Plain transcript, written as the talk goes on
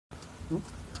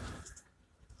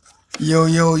Yo,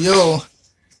 yo, yo.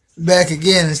 Back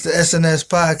again. It's the SNS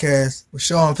podcast with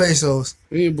Shawn Pesos.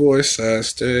 Hey, boy,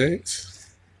 Stackz.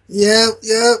 Yep.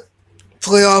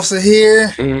 Playoffs are here.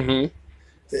 Mm-hmm.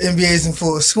 The NBA's in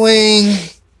full swing.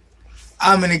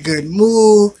 I'm in a good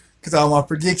mood because all my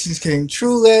predictions came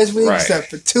true last week, except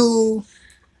for two.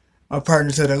 My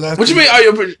partner to the left. What you mean? Are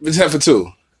you except for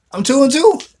two? I'm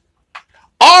 2-2.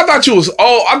 Oh, I thought you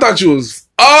was.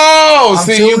 Oh, I'm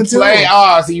see, 2 you and 2. play.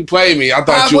 Oh, see, you played me. I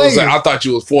thought you was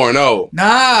 4-0.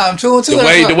 Nah, I'm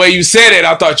 2-2. The way you said it,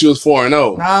 I thought you was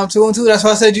 4-0. Nah, I'm 2-2. That's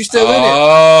why I said you still in it.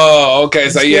 Oh, okay.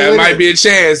 So yeah, it might be a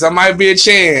chance. I might be a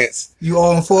chance. You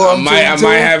 0-4. I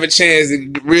might have a chance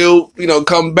to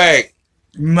come back.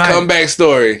 Come back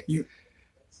story. You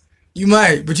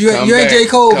might, but you ain't J.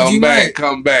 Cole. But you might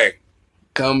come back.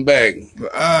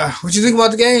 What you think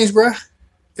about the games, bro?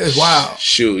 It was wild.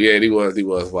 Shoot, yeah, he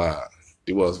was wild.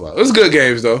 It was good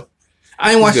games though.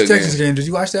 I ain't watched the Texas game. Did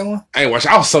you watch that one? I ain't watched.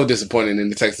 I was so disappointed in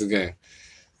the Texas game.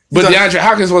 But DeAndre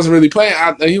Hopkins wasn't really playing.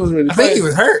 He wasn't really playing. I think he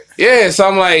was hurt. Yeah, so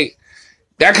I'm like,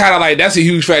 that kind of like that's a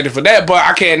huge factor for that. But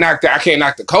I can't knock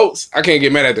the Colts. I can't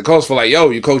get mad at the Colts for like, yo,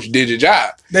 your coach did your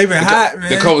job. They've been hot, man.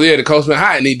 The Colts been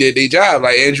hot and he did their job.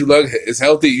 Like Andrew Luck is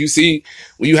healthy. You see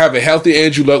when you have a healthy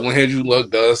Andrew Luck, when Andrew Luck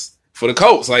does for the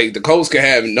Colts, like the Colts can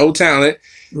have no talent.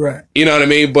 Right. You know what I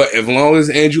mean? But as long as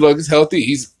Andrew Luck is healthy,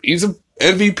 he's a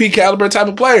MVP caliber type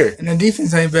of player. And the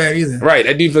defense ain't bad either. Right.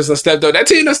 That defense has stepped up. That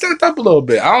team has stepped up a little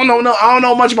bit. I don't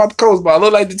know much about the Colts, but I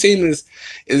look like the team is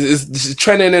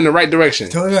trending in the right direction.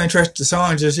 Told you I ain't trust the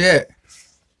Shawn just yet.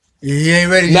 He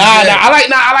ain't ready. I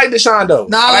like Deshaun though.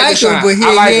 I like him, but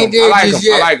he ain't there just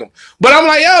yet. I like him. But I'm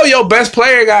like, your best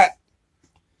player got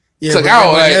took out.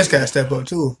 Everybody else got to step up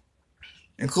too,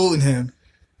 including him.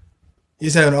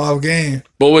 He's having an off game.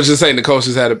 But what you're saying, the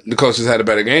coaches had a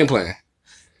better game plan.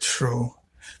 True.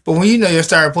 But when you know your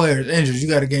star player is injured, you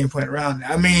got a game plan around it.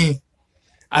 I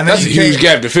know that's a huge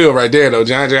gap to fill right there, though.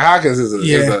 DeAndre Hopkins is a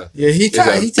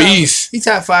beast. He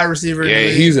top 5 receiver. Yeah,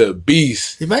 he's a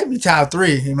beast. He might be top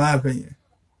 3, in my opinion.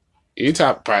 He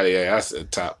top probably that's a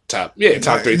top. Yeah,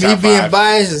 top 3, me top 5. Me being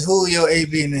biased is Julio,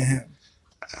 AB, and then him,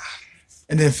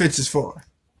 and then Fitz is 4,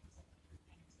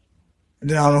 and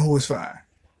then I don't know who is 5.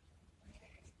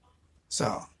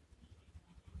 So,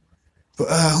 but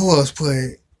who else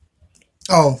played?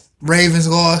 Oh, Ravens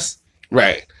lost.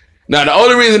 Right. Now, the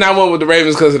only reason I went with the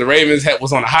Ravens because the Ravens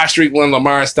was on a hot streak when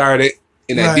Lamar started,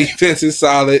 and that defense is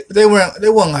solid. But they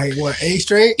won like what, 8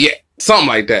 straight? Yeah, something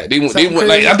like that. They went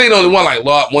like I think they only won like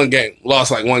lost one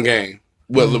game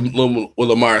with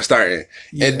Lamar starting,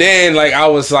 and then like I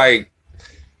was like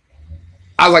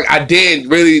I didn't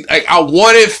really like I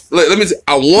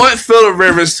want Phillip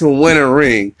Rivers to win a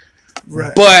ring.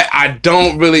 Right. But I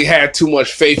don't really have too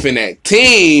much faith in that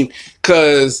team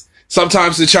because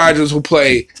sometimes the Chargers will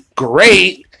play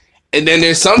great, and then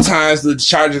there's sometimes the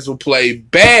Chargers will play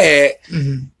bad,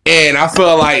 and I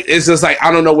feel like it's just like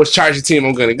I don't know which Charger team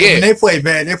I'm gonna get. When they play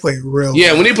bad, they play real.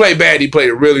 Yeah, when he played bad, he played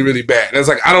really, really bad. And it's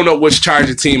like I don't know which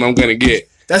Charger team I'm gonna get.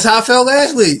 That's how I felt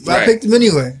last week, but I picked him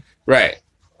anyway. Right.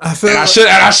 I should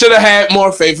have had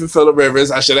more faith in Phillip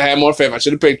Rivers. I should have had more faith. I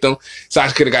should have picked him so I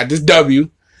could have got this W.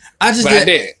 I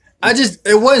did.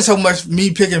 It wasn't so much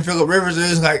me picking Phillip Rivers. It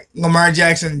was like Lamar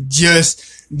Jackson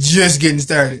just getting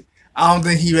started. I don't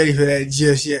think he's ready for that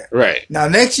just yet. Right. Now,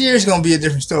 next year is going to be a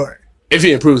different story. If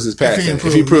he improves his passing. If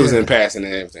he improves in passing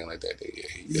and everything like that.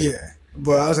 Yeah.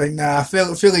 But I was like, nah,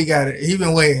 Philly got it. He's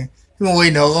been waiting. He's been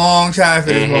waiting a long time for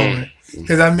this moment.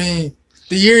 Because, the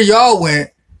year y'all went,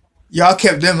 y'all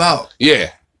kept them out. Yeah.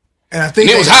 And I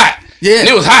think it was hot. Yeah. And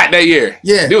it was hot that yeyear.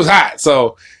 Yeah. It was hot.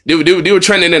 So they were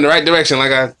trending in the right direction.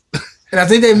 And I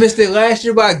think they missed it last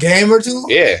year by a game or 2.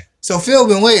 Yeah. So Phil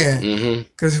been waiting.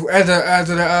 Because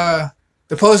after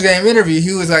the post-game interview,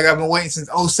 he was like, I've been waiting since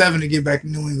 2007 to get back to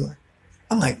New England.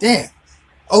 I'm like, damn,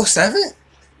 2007?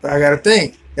 But I got to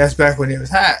think. That's back when it was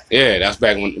hot. Yeah, that's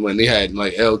back when they had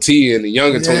like LT and the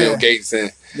young Antonio Gates.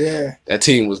 And that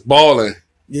team was balling.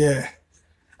 Yeah.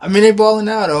 They balling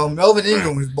out, though. Melvin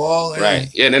Ingram was balling. Right.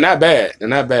 Yeah, they're not bad.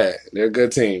 They're a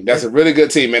good team. That's a really good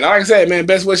team, man. Like I said, man,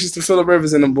 best wishes to Phillip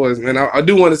Rivers and them boys, man. I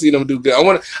do want to see them do good. I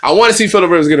want to see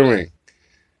Phillip Rivers get a ring.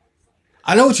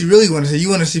 I know what you really want to see. You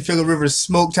want to see Phillip Rivers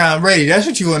smoke Tom Brady. That's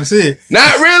what you want to see.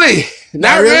 Not really.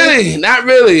 Not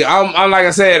really. I'm like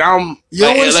I said, You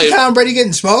don't want to see Tom Brady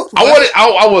getting smoked?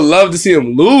 I would love to see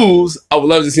him lose. I would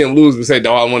love to see him lose, but say,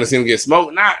 "No, I want to see him get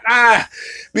smoked." Nah.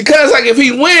 Because like if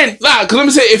he win, because let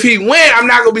me say, if he win, I'm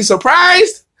not gonna be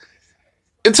surprised.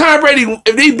 If Tom Brady,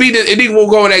 if he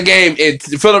won't go in that game, and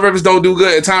Phillip Rivers don't do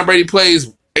good, and Tom Brady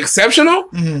plays exceptional.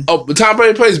 But Tom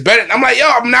Brady plays better. I'm like, yo,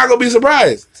 I'm not gonna be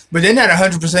surprised. But they're not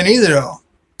 100% either, though.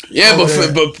 Yeah,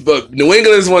 but New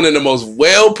England is one of the most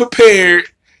well prepared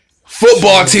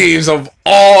football teams of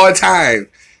all time.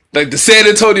 Like the San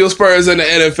Antonio Spurs in the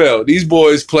NFL. These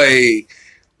boys play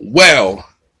well.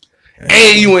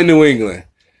 And you in New England.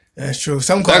 That's true.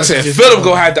 Like I said, Philip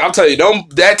gonna have to, I'll tell you,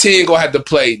 that team gonna have to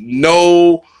play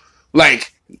they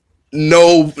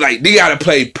gotta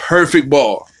play perfect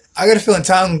ball. I got a feeling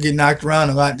Tom gonna get knocked around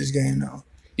a lot this game though.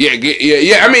 Yeah.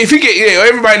 I mean,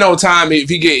 everybody know Tom. If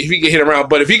he get hit around,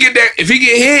 but if he get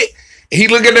hit, he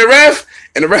look at the ref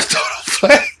and the ref throw the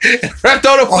flag.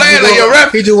 Like yo,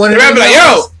 ref. He do one. The ref be like,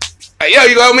 yo,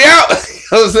 you got me out. You know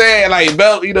what I'm saying? Like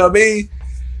belt, you know what I mean?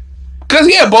 Because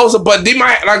both, but they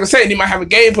might, like I said, they might have a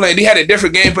game plan. They had a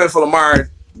different game plan for Lamar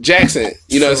Jackson.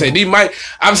 You know what I'm saying?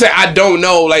 I'm saying I don't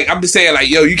know. Like I'm just saying, like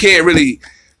yo, you can't really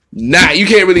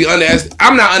underestimate.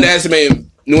 I'm not underestimating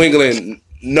New England.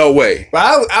 No way.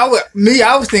 But I was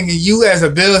thinking you as a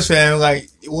Bills fan, like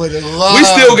would love. We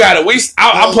still got it.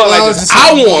 I'm putting like this.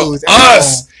 I want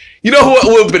us. You know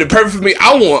who would be the perfect for me?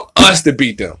 I want us to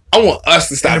beat them. I want us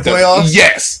to stop them. Playoffs?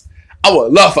 Yes. I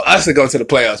would love for us to go to the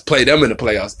playoffs, play them in the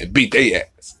playoffs, and beat their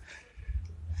ass.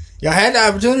 Y'all had the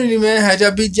opportunity, man. How'd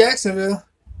y'all beat Jacksonville?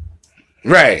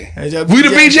 Right. We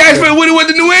beat Jacksonville. We went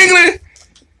to New England.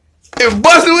 If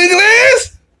bust New England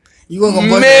ass. You weren't gonna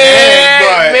bust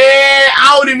man,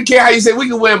 I don't even care how you say we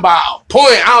can win by a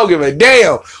point. I don't give a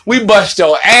damn. We bust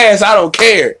your ass. I don't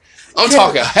care. I'm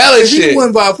talking hella shit. You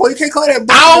win by a point. You can't call that.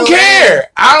 I don't care.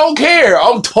 I don't care.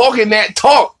 I'm talking that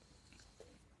talk.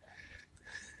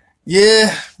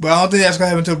 Yeah, but I don't think that's gonna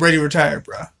happen until Brady retired,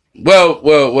 bro.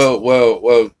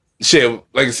 Well. Shit,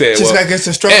 like I said, just like it's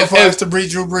a struggle for us to beat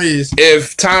Drew Brees.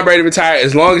 If Tom Brady retired,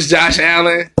 as long as Josh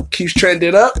Allen keeps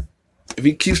trending up, if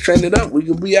he keeps trending up, we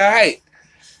can be all right.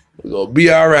 We're gonna be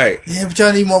all right. Yeah, but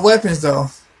y'all need more weapons though.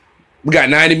 We got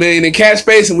 $90 million in cap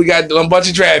space, and we got a bunch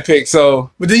of draft picks. So,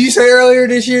 but did you say earlier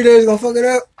this year they was gonna fuck it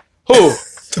up? Who?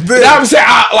 I'm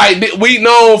saying, we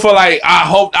know for I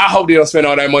hope they don't spend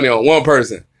all that money on one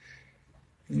person.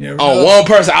 One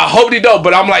person. I hope they don't.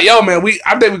 But I'm like, yo, man,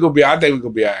 I think we gonna be all right. I think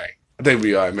we'll be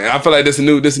all right, man. I feel like this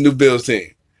is a new Bills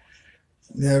team.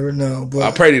 Never know. But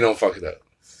I pray they don't fuck it up.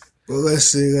 But let's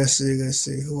see. Who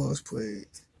else played?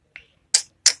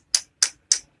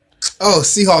 Oh,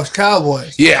 Seahawks,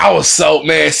 Cowboys. Yeah,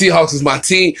 Seahawks was my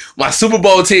team, my Super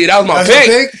Bowl team. That was my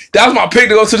pick. That was my pick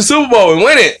to go to the Super Bowl and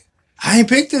win it. I ain't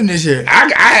picked them this year.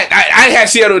 I had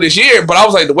Seattle this year, but I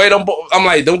was like, the way them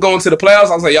going to the playoffs.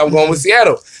 I was like, y'all going with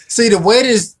Seattle. See, the way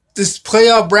this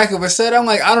playoff bracket was set, I'm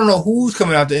like, I don't know who's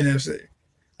coming out the NFC.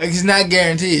 Like, it's not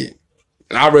guaranteed.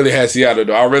 And I really had Seattle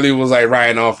though. I really was like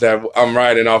riding off of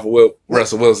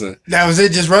Russell Wilson. That was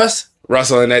it, just Russ?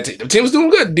 Russell and that team. The team was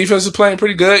doing good. Defense was playing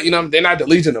pretty good. You know, they're not the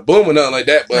Legion of Boom or nothing like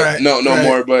that, but no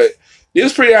more. But it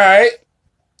was pretty all right.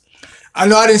 I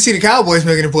know I didn't see the Cowboys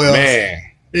making the playoffs. Man.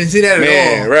 Didn't see that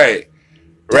at all.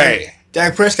 Right.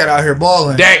 Dak Prescott out here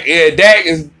balling. Dak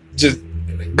is just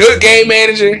good game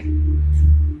manager.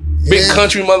 Big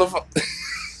country motherfucker.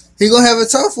 He gonna have a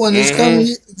tough one this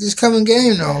coming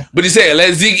game though. But he said,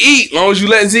 let Zeke eat. As long as you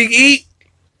let Zeke eat.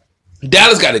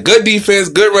 Dallas got a good defense,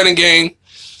 good running game.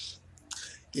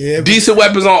 Yeah, decent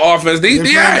weapons on offense. They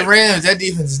the Rams. That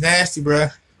defense is nasty, bro.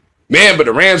 Man, but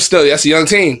the Rams that's a young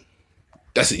team.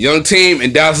 That's a young team,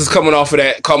 and Dallas is coming off of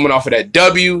that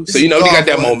W. So, they got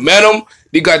that momentum.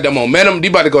 They got that momentum. They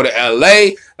about to go to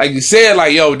LA. Like you said,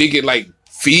 they get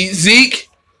feed Zeke.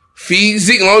 As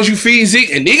long as you feed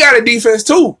Zeke. And they got a defense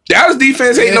too. Dallas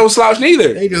defense ain't no slouch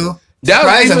neither. They do.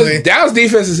 Dallas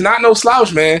defense is not no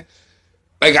slouch, man.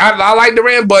 Like I like the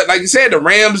Rams, but like you said, the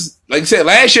Rams, like you said,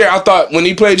 last year I thought when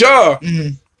he played y'all,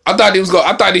 I thought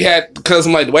he had, because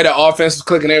the way the offense was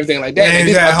clicking and everything like that.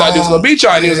 I thought he was gonna beat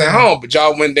y'all and he was at home, but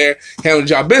y'all went there,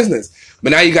 handled y'all business.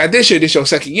 But now you got this your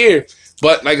second year.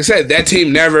 But like I said, that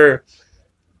team I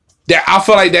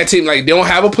feel like that team, they don't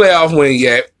have a playoff win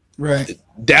yet. Right.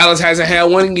 Dallas hasn't had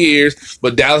one in years,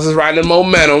 but Dallas is riding the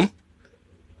momentum.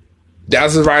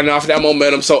 Dallas is riding off of that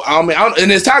momentum. So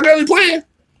and is Todd Gurley playing?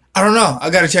 I don't know. I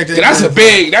gotta check that. That's a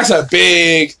big. Because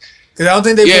I don't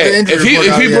think they put the injury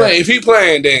report out if he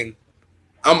playing, then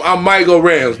I might go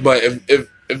Rams. But if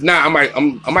not,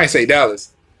 I might say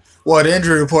Dallas. Well, the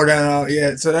injury report out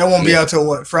yet, so that won't be out till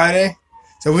what, Friday?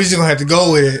 So we're just gonna have to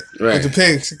go with it with the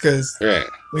picks because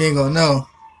we ain't gonna know.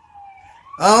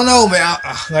 I don't know, man.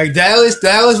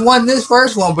 Dallas won this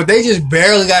first one, but they just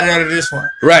barely got it out of this one.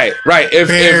 Right.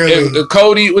 If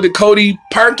Cody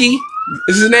Parkey.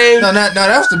 Is his name? No, that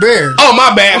was the Bears. Oh,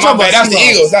 my bad. That's the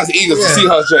Eagles. That's the Eagles. Yeah. The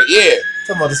Seahawks. Yeah.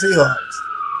 Talking about the Seahawks.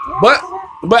 But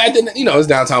But at the, it's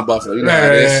downtown Buffalo. You know how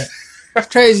it is. It's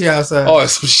crazy outside. Oh,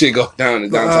 some shit go down in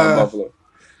downtown Buffalo.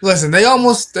 Listen, they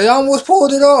almost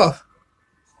pulled it off.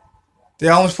 They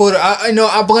almost pulled it.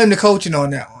 I blame the coaching on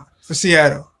that one for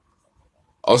Seattle.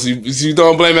 Oh, so you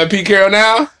don't blame at Pete Carroll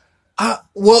now?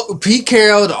 Well, Pete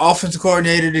Carroll, the offensive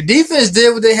coordinator, the defense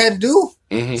did what they had to do.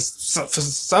 Mm-hmm. So, for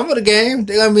some of the game,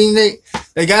 they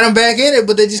got them back in it,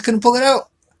 but they just couldn't pull it out.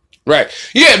 Right.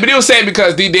 Yeah, but he was saying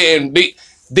because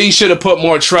they should have put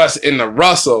more trust in the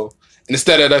Russell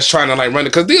instead of us trying to like run it.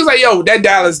 Because he was like, yo, that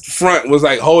Dallas front was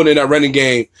like holding that running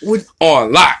game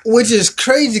on lock. Which is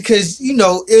crazy because, it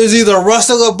was either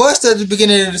Russell or bust at the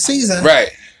beginning of the season.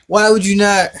 Right. Why would you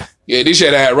not? Yeah, they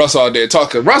should have had Russell out there talk.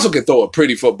 Because Russell can throw a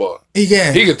pretty football. He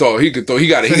can. He can throw. He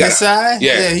got it. His side?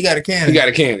 Yeah, he got a cannon. He got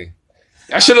a cannon.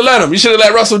 I should have let him. You should have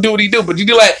let Russell do what he do. But you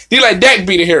let Dak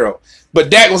be the hero. But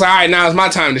Dak was like, all right, now it's my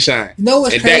time to shine. You know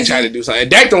what's crazy? And Dak tried to do something.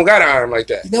 And Dak don't got an arm like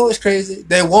that. You know what's crazy?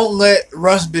 They won't let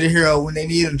Russ be the hero when they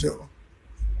need him to.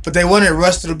 But they wanted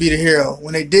Russ to be the hero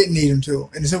when they didn't need him to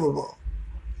in the Super Bowl.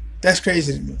 That's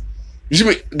crazy to me. You should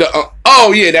be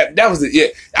that was it. Yeah,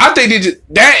 I think they just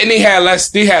that and they had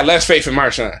less faith in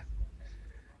Marshawn.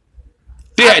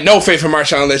 They had no faith in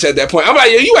Marshawn Lynch at that point. I'm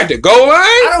like, yo, you at the goal line?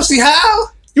 I don't see how.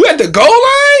 You at the goal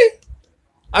line?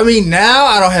 I mean, now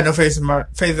I don't have no faith in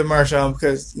Marshawn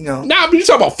because Nah, but you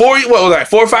talking about 4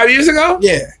 or 5 years ago?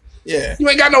 Yeah. You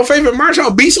ain't got no faith in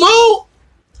Marshawn beast mode.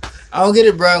 I don't get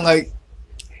it, bro. Like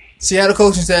Seattle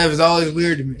coaching staff is always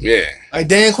weird to me. Yeah. Like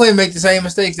Dan Quinn make the same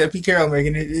mistakes that Pete Carroll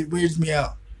making. It weirds me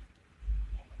out.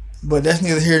 But that's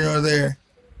neither here nor there.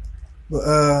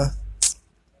 But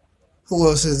who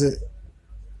else is it?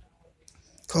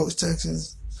 Coach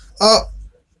Texans. Oh,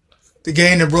 the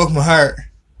game that broke my heart.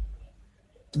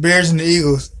 The Bears and the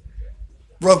Eagles.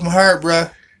 Broke my heart,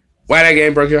 bruh. Why that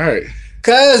game broke your heart?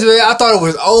 Cause man, I thought it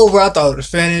was over. I thought it was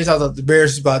finished. I thought the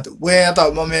Bears was about to win. I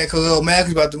thought my man Khalil Mack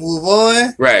was about to move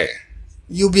on. Right.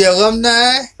 UB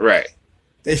alumni. Right.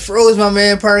 They froze my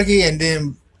man Parkey, and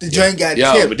then the joint got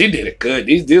tipped. But they did it good.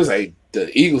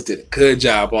 The Eagles did a good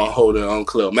job on holding on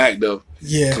Khalil Mack though.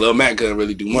 Yeah. Khalil Mack couldn't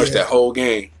really do much that whole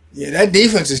game. Yeah, that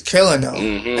defense is killing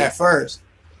though. At first.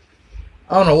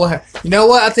 I don't know what happened. You know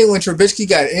what? I think when Trubisky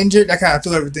got injured, that kind of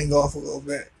threw everything off a little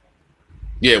bit.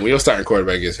 Yeah, when your starting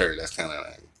quarterback gets hurt, that's kind of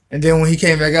like... And then when he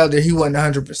came back out there, he wasn't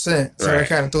 100%. So that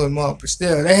kind of threw him off. But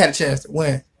still, they had a chance to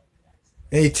win.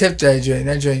 And he tipped that joint.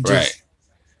 That joint just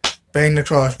banged the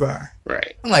crossbar.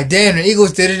 Right. I'm like, damn, the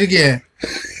Eagles did it again.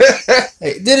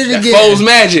 Hey, did it again. Foles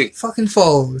magic. Fucking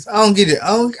Foles. I don't get it.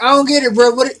 I don't get it,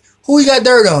 bro. Who he got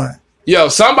dirt on? Yo,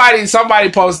 somebody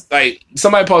posted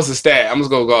a stat. I'm just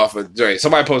gonna go off of Dre.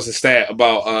 Somebody posted a stat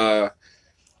about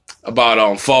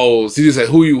Foles. He just said,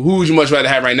 who would you much rather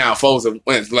have right now, Foles or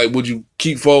Wentz? Like, would you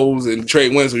keep Foles and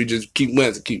trade Wentz, or you just keep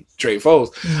Wentz and trade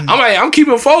Foles? Mm-hmm. I'm like, I'm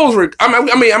keeping Foles.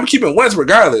 I'm keeping Wentz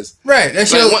regardless. Right.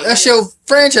 That's your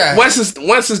franchise.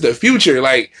 Wentz is the future.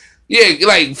 Like. Yeah,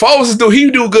 like Foles he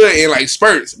do good in like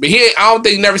spurts, but I don't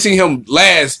think never seen him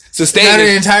last sustain. Not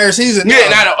an entire season. Yeah,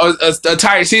 not a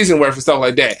entire season worth of stuff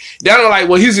like that. They're like,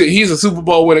 well, he's a Super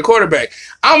Bowl winning quarterback.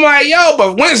 I'm like, yo,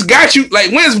 but Wentz got you.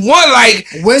 Like Wentz won like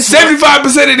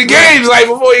 75% of the games like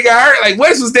before he got hurt. Like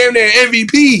Wentz was damn near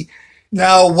MVP.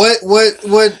 Now what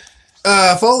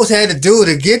Foles had to do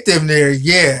to get them there?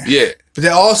 Yeah. But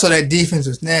then also that defense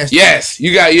was nasty. Yes,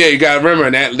 you got to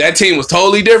remember that team was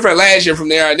totally different last year from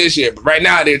they are this year. But right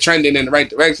now they're trending in the right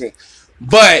direction.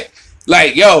 But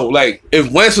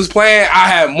if Wentz was playing, I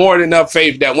have more than enough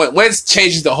faith that Wentz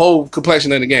changes the whole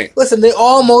complexion of the game. Listen, they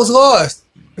almost lost.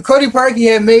 If Cody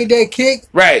Parkey had made that kick,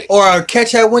 right, or a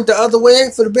catch had went the other way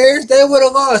for the Bears, they would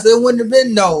have lost. There wouldn't have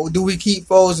been do we keep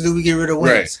Foles or do we get rid of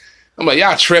Wentz? Right. I'm like,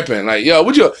 y'all tripping. Like, yo,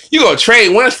 you gonna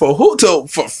trade Wentz for who?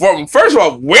 First of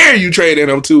all, where you trading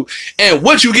him to, and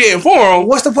what you getting for him?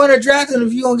 What's the point of drafting him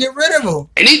if you gonna get rid of him?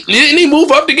 And didn't he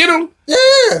move up to get him?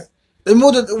 Yeah, they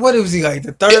moved. What was he like?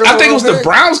 The third? I think it was the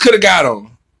Browns could have got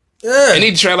him. Yeah, and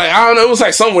he tried I don't know. It was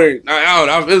like somewhere. I don't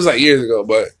know. It was like years ago,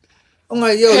 but. I'm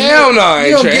like, yo, hell no,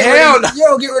 you don't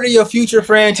get rid of your future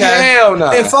franchise. Hell no.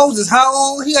 And Foles is how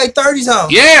old? He like 30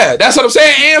 something. Yeah, that's what I'm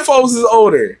saying. And Foles is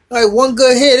older. Like one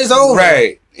good hit, it's over.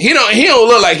 Right. He don't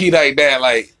look like he like that.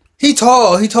 Like he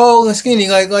tall and skinny,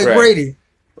 like Brady.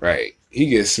 Right. He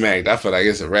gets smacked. I feel like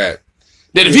it's a wrap.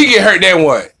 Then if he get hurt, then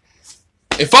what?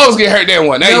 If Foles get hurt, then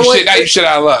what? Now you shit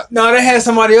out of luck. No, they had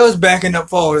somebody else backing up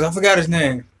Foles. I forgot his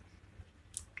name.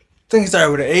 I think he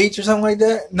started with an H or something like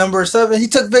that. Number 7. He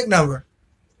took big number.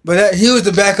 But he was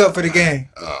the backup for the game.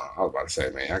 Oh, I was about to say,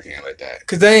 man, I can't let that.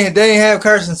 Because they ain't have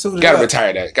Carson suited up. Gotta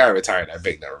retire that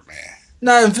big number, man.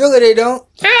 Nah, in Philly they don't.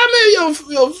 Yeah, I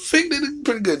mean, yo, Fig did a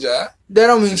pretty good job. That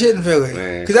don't mean shit in Philly.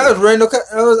 Because that was Randall.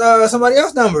 That was somebody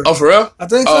else's number. Oh, for real? I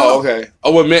think so. Oh, okay.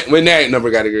 Oh, well, McNabb number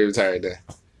got to get retired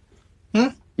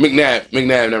then. McNabb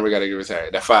never got to get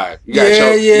retired. That 5. You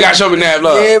got to show McNabb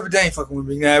love. Yeah, but they ain't fucking with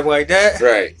McNabb like that.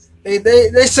 Right.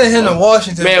 They sent him to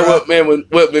Washington. Man, what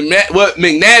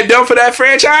McNabb done for that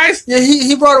franchise? Yeah,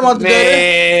 he brought him out the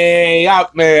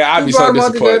gutter. I'd be so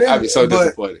disappointed. I'd be so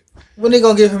disappointed. When they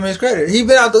gonna give him his credit? He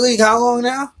been out the league how long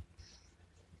now?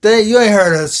 You ain't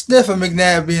heard a sniff of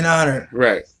McNabb being honored.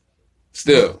 Right.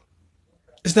 Still.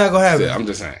 It's not gonna happen. I'm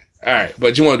just saying. All right,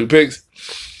 but you want to do picks?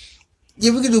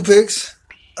 Yeah, we can do picks.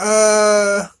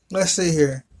 Let's see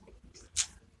here.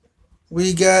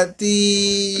 We got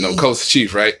the... No, Colts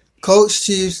Chiefs, right? Colts,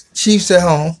 Chiefs at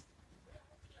home.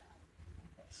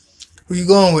 Who you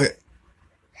going with?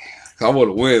 I want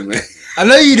to win, man. I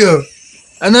know you do.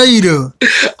 I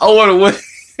want to win.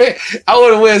 I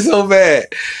want to win so bad.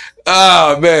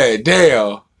 Oh, man.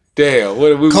 Damn.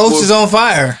 Colts is on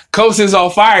fire. Colts is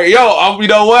on fire. Yo, you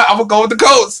know what? I'm going to go with the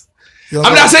Colts. I'm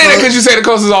not saying that because you say the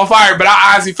Colts is on fire, but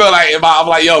I honestly feel like I'm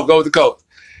like, yo, go with the Colts.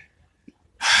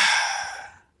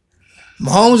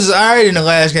 Mahomes is alright in the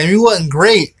last game. He wasn't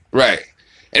great. Right.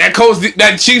 And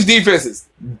that Chiefs defense is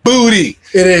booty.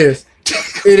 It is.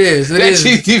 That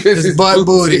Chiefs defense is butt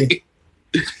booty.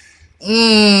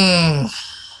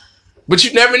 But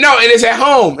you never know. And it's at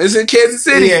home. It's in Kansas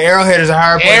City. Yeah, Arrowhead is a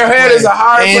hard place.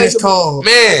 And it's cold.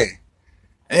 Man.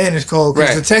 And it's cold.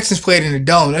 Because the Texans played in the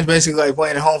dome. That's basically like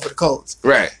playing at home for the Colts.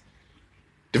 Right.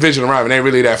 Divisional rival ain't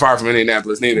really that far from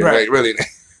Indianapolis neither. Right. Like, really.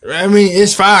 I mean,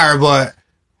 it's fire, but...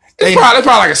 It's probably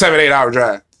like a 7-8 hour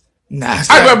drive. Nah,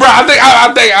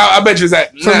 I bet you it's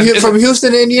that. From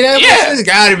Houston to Indianapolis? Yeah. It's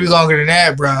got to be longer than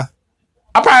that, bro.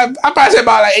 I probably say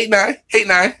about like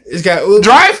 8-9. It's got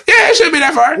drive. Yeah, it shouldn't be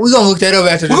that far. We're gonna look that up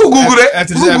after this. We can Google that.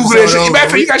 After this episode. Matter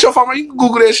of fact, you got your phone. You can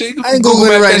Google that shit. I ain't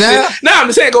Googling it right now. Nah, I'm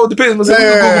just saying go with the business. We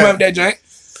can Google map that joint.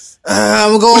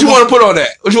 I'm gonna go. What you want to put on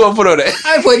that?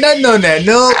 I ain't put nothing on that.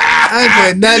 No, I ain't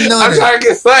put nothing on it. I'm trying to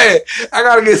get something. I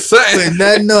gotta get something. Put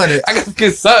nothing on it. I gotta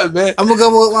get something, man. I'm gonna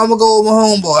go with my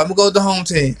homeboy. I'm gonna go with the home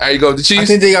team. All right, you go with the Chiefs. I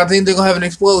think they're gonna have an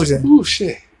explosion. Ooh,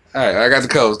 shit. All right, I got the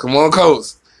Colts. Come on,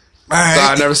 Colts. All right. So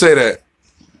I never say that.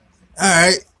 All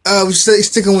right. We're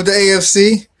sticking with the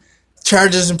AFC.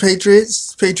 Chargers and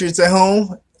Patriots. Patriots at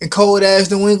home in cold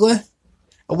ass New England.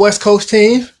 A West Coast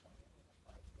team.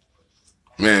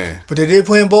 Man. But they did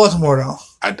play in Baltimore, though.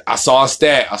 I saw a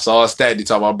stat. They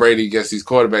talk about Brady against these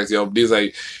quarterbacks. Yo, these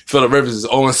like Phillip Rivers is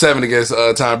 0-7 against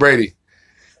Tom Brady.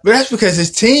 But that's because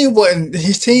his team wasn't.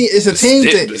 His team is a team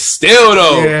thing. Still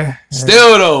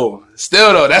though.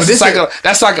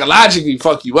 That's psychologically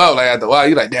fuck you up. Like after a while,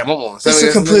 you're like, damn, I'm on 7. It's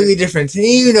a completely different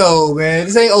team, though, man.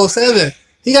 This ain't 0-7.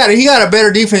 He got a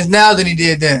better defense now than he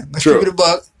did then. Let's keep it a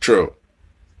buck. True.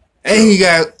 And he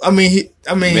got,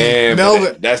 man,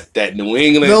 Melvin. That's that New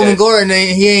England. Melvin Gordon,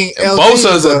 he ain't.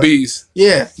 Bosa's a beast.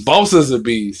 Yeah. Bosa's a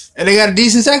beast. And they got a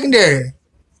decent secondary.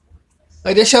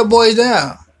 Like, they shut boys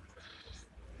down.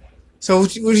 So,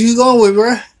 what you going with,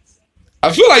 bro?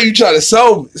 I feel like you try to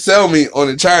sell me on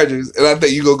the Chargers, and I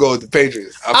think you gonna go with the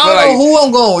Patriots. I don't know who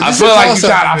I'm going with. I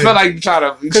feel like you try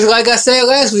to. Because, like I said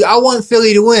last week, I want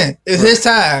Philly to win. It's his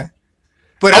time.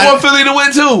 But I want Philly to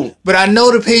win too. But I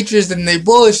know the Patriots and they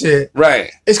bullshit.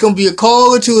 Right. It's gonna be a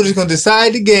call or two that's gonna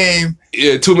decide the game.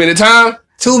 Yeah, 2-minute time.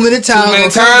 2-minute time.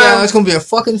 It's gonna be a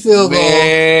fucking field goal,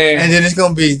 and then it's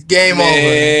gonna be game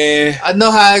over. I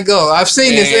know how it go. I've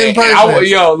seen this in person.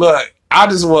 I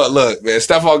just want man.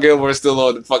 Stephon Gilmore is still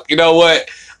on the fuck. You know what?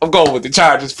 I'm going with the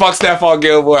Chargers. Fuck Stephon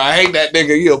Gilmore. I hate that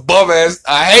nigga. He a bum ass.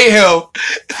 I hate him.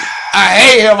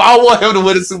 I want him to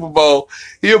win the Super Bowl.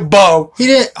 He a bum. He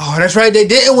didn't. Oh, that's right. They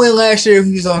didn't win last year.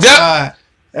 He was on side.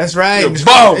 That's right. And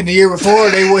the year before,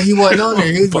 he wasn't on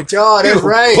there. He was with y'all. That's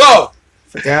right. Bum.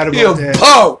 Forgot about that.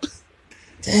 Bum.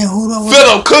 Damn, hold on.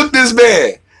 Phillip, cook this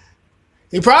man.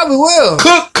 He probably will.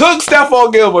 Cook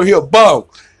Stephon Gilmore. He a bum.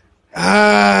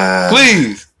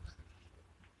 Please.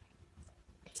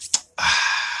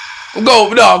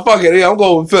 Fuck it. Yeah, I'm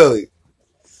going with Philly.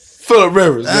 Phillip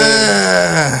Rivers,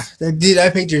 man.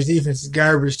 That Patriots defense is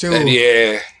garbage too.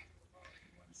 Yeah.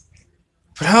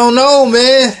 But I don't know,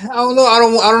 man. I don't know. I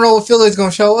don't know if Philly's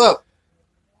gonna show up.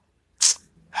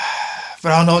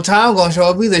 But I don't know if Tom gonna show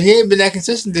up either. He ain't been that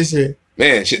consistent this year.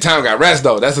 Man, shit, Tom got rest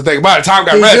though. That's the thing about it. Tom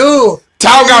got rest.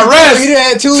 Tom got rest. He done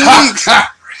had 2 weeks.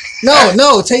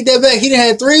 No, take that back. He done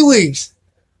had 3 weeks.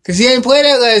 Cause he ain't played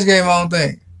that last game, I don't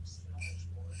think.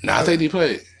 Nah, I think he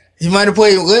played. He might have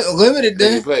played limited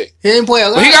then. He ain't played a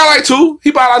lot. He got like 2.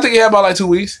 I think he had about like 2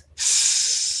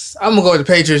 weeks. I'm gonna go with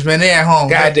the Patriots, man. They at home.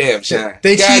 Goddamn, Shawn.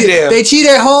 They cheat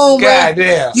at home, bro.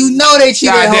 Goddamn. You know they cheat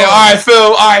at home. All right,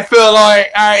 Phil. All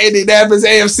right, Indianapolis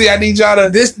AFC. I need y'all to.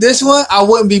 This one, I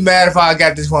wouldn't be mad if I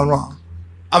got this one wrong.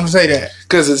 I'm gonna say that.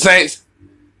 Because the Saints?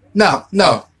 No.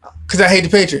 Because I hate the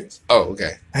Patriots. Oh,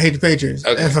 okay. I hate the Patriots.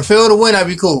 Okay. And if I fail to win, I'd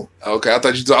be cool. Okay, I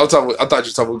thought you were talking about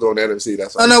going to NFC.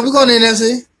 That's why. Oh no, we're going to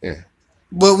NFC. Yeah.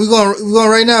 But we're going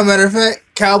right now. Matter of fact,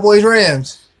 Cowboys,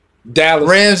 Rams. Dallas.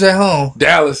 Rams at home.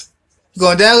 Dallas. You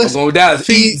going Dallas? I'm going with Dallas.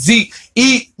 Feed Zeke.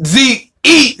 Eat Zeke.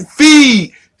 Feed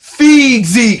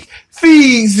Zeke.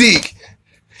 Feed Zeke.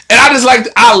 And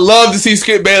I love to see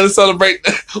Skip Bayless celebrate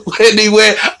when he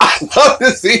win. I love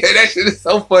to see it. That shit is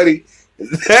so funny.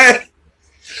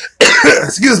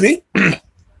 Excuse me.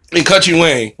 And Country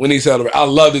Wayne when he celebrate. I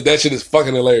love it. That shit is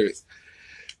fucking hilarious.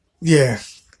 Yeah.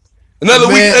 Another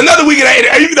week and I hate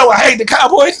it. You know I hate the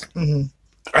Cowboys. Mm-hmm.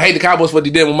 I hate the Cowboys for what they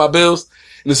did with my Bills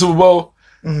in the Super Bowl.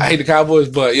 Mm-hmm. I hate the Cowboys,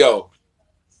 but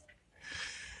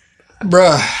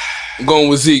bruh, I'm going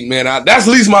with Zeke, man. That's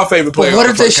at least my favorite player. But what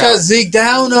if they shut Zeke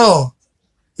down though?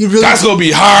 That's gonna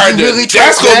be hard.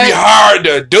 That's gonna be hard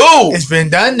to do. It's been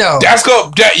done though.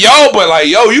 But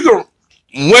you can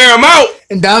wear him out.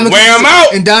 And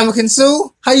Dominican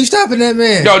Sue? How you stopping that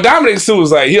man? Yo, Dominic Sue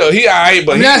is like he alright,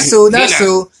 but not Sue.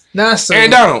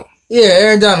 Aaron Donald. Yeah,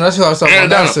 Aaron Donald. That's what I was talking about.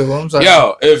 Not Sue. I'm sorry.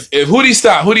 Yo, if who'd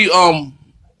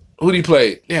he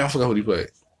play? Damn, I forgot who he played.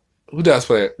 Who does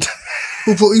play it?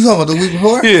 You talking about the week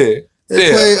before? Yeah.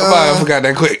 I forgot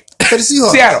that quick. For the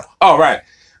Seahawks. Seattle. Oh, right.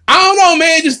 I don't know,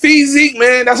 man. Just feed Zeke,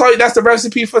 man. That's the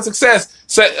recipe for success.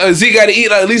 So, Zeke got to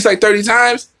eat at least like 30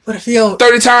 times. But if he don't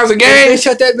 30 times a game, they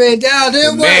shut that man down.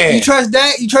 Then what? You trust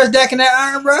Dak? You trust Dak in that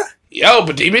iron, bro? Yo,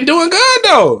 but he been doing good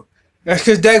though. That's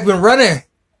because Dak been running.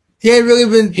 He ain't really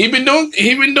been. He been doing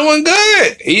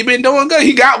good.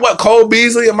 He got Cole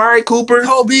Beasley, Amari Cooper.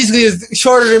 Cole Beasley is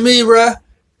shorter than me, bro.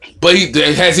 But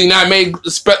has he not made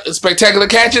spectacular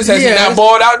catches? Has he not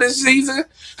balled out this season?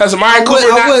 Has Amari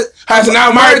Cooper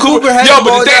Amari Cooper? Yo,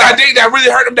 but the thing I think that really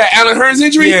hurt him, that Allen Hurts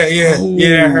injury. Yeah,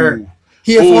 that hurt.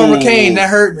 He a former Kane. That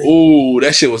hurt me. Ooh,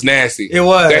 that shit was nasty. It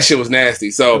was. That shit was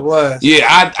nasty. So it was.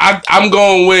 Yeah, I'm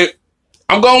going with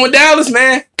Dallas,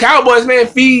 man. Cowboys, man.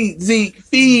 Feed Zeke.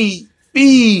 Feed.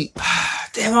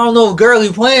 Damn, I don't know if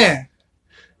Gurley playing.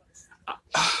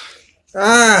 You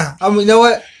know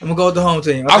what? I'm gonna go with the home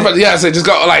team. Just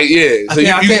go So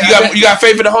you got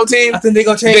faith in the whole team? I think they're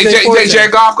gonna change. You think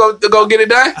Jared Goff go get it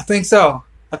done? I think so.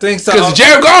 Because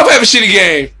Jared Goff have a shitty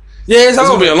game. Yeah, it's over.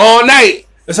 Gonna be a long night.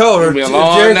 It's over. It's gonna be a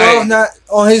long Jared night. Goff not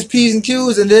on his P's and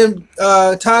Q's, and then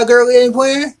Todd Gurley ain't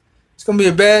playing. It's gonna be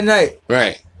a bad night.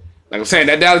 Right. Like I'm saying,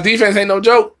 that Dallas defense ain't no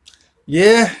joke.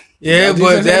 Yeah,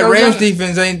 but that Rams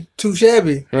defense ain't too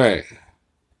shabby. Right.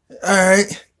 All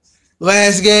right.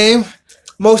 Last game.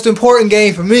 Most important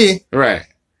game for me. Right.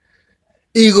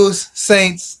 Eagles,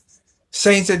 Saints.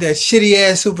 Saints at that shitty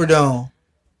ass Superdome.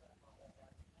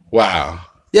 Wow.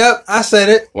 Yep, I said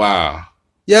it. Wow.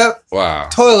 Yep. Wow.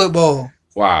 Toilet bowl.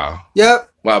 Wow.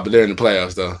 Yep. Wow, but they're in the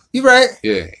playoffs though. You right.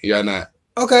 Yeah, y'all not.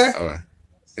 Okay. All right.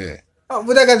 Yeah. Oh,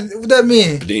 what that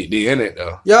mean? They in it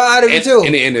though. Y'all out of it too.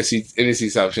 In the NFC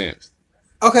South champs.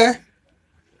 Okay.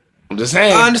 I'm just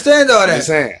saying. I understand all that. I'm just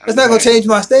saying. It's not gonna change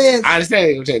my stance. I understand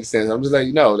it gonna change the stance. I'm just letting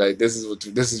you know, like this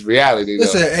is reality.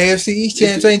 This is AFC East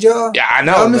champs, ain't y'all? Yeah, I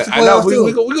know. I know.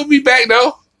 We gonna be back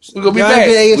though. We gonna be back.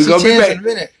 We gonna be back in a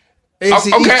minute.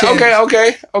 Okay.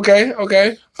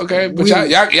 But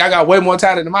y'all got way more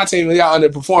talent than my team, and y'all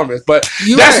underperforming. But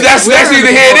that's neither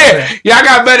here nor there. Y'all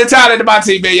got better talent than my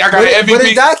team, man. Y'all got an MVP. But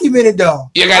it's documented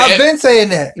though. I've been saying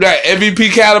that. Right,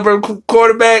 MVP caliber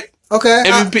quarterback. Okay.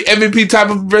 MVP type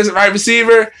of right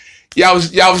receiver. Y'all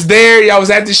was there. Y'all was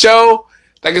at the show.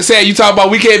 Like I said, you talk about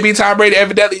we can't beat Tom Brady.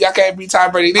 Evidently, y'all can't beat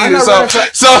Tom Brady either. So I'm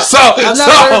just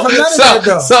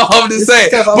saying.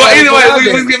 But anyway,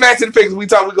 let's get back to the picks. We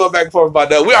go back and forth about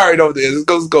that. We already know this.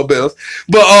 Let's go Bills.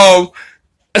 But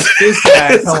this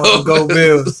guy go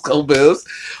Bills. Let's go Bills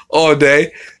all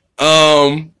day.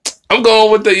 I'm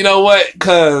going with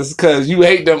cause you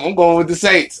hate them. I'm going with the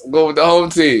Saints. I'm going with the home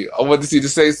team. I want to see the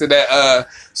Saints in that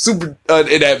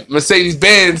in that Mercedes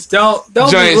Benz. Don't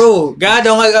be rude. God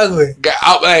don't like ugly.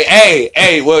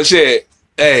 Well shit.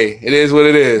 Hey, it is what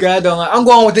it is. God don't like. I'm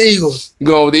going with the Eagles. I'm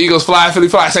going with the Eagles. Fly Philly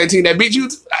Fly. Same team that beat you.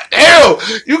 Hell,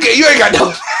 you ain't got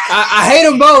no. I hate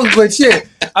them both, but shit,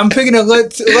 I'm picking a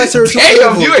lesser two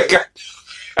evils. You ain't got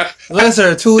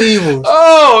lesser two evils.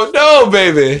 Oh no,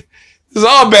 baby. It's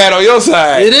all bad on your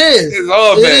side. It is. It's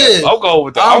all bad. I'm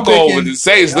going with the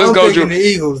Saints. Let's go, Drew. The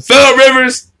Eagles. Phillip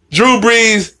Rivers, Drew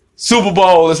Brees, Super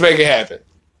Bowl. Let's make it happen.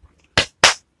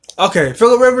 Okay,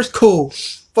 Phillip Rivers, cool.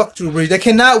 Fuck Drew Brees. They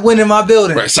cannot win in my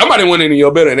building. Right. Somebody winning in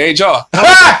your building, ain't y'all?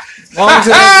 Long as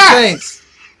it ain't the Saints.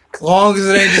 Long as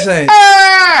it ain't the Saints.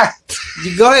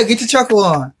 You go ahead, get your chuckle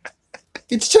on.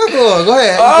 Get your chuckle on. Go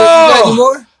ahead. You got any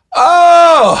more?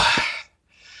 Oh.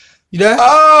 You done?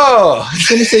 Oh. You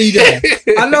finna say you done.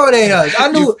 I know it ain't us.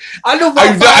 I knew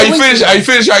about Are you finished? Are you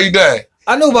finished? Are you done?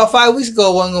 I knew about 5 weeks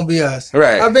ago it wasn't gonna be us.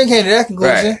 Right. I've been came to that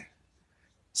conclusion. Right.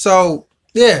 So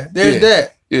there's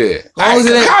that. Yeah.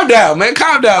 Calm down, man.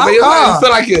 Calm down, man. You feel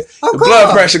like your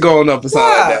blood pressure going up or something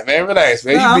like that, man. Relax,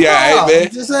 man. You be alright,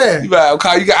 man. Just saying. You be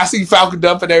alright. I see you Falcon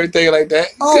up and everything like that.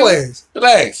 Always.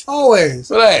 Relax. Always.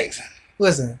 Relax.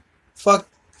 Listen. Fuck.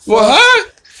 Well,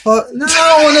 hug? Fuck. No, I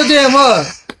don't want no damn hug.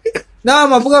 Nah,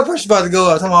 my blood pressure's about to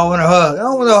go up. I want a hug. I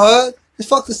don't want no hug. Just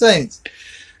fuck the Saints.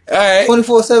 All right.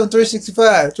 24/7,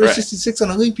 365. 366 on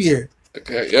a leap year.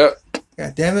 Okay, yep.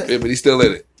 God damn it. Yeah, but he's still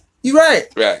in it. You right.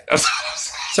 Right. That's what I'm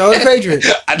saying. So are the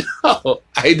Patriots. I know.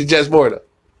 I hate the Jets more, though.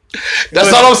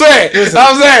 That's all I'm saying. That's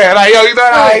all I'm saying. Like, yo, you know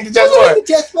what I hate the Jets more. The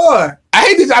Jets more. I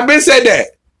hate the I've been said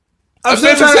that. I've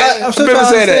been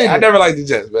said that. I never liked the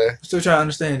Jets, man. I'm still trying to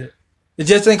understand it. The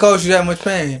Jets ain't caused you that much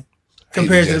pain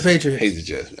compared to the Patriots. Hate the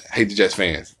Jets, man. Hate the Jets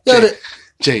fans. Yo,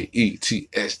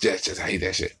 Jets, Jets. I hate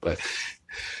that shit. But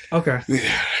okay.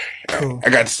 Yeah. Cool. I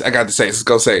got the Saints. Let's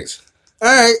go Saints. All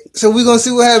right. So we're gonna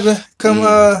see what happens come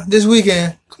this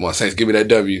weekend. Come on, Saints, give me that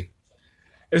W.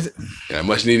 Yeah,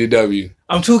 much needed W.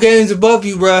 I'm 2 games above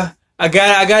you, bruh. I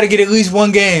gotta get at least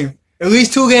 1 game. At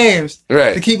least 2 games.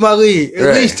 Right. To keep my lead.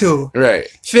 At least 2. Right.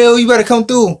 Phil, you better come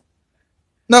through.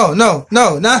 No,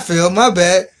 not Phil. My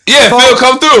bad. Yeah, Foles, Phil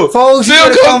come through. Foles,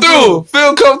 Phil come through.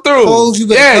 Phil come through. Foles, you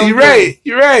better come you're through. right.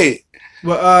 You're right.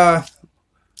 But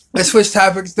let's switch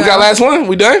topics now. We got last one?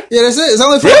 We done? Yeah, that's it. It's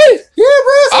only 4. Really? Yeah,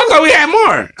 bro. I thought we had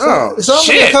more. It's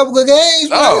only a couple of games,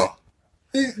 bro. Oh.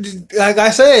 Like I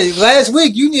said, last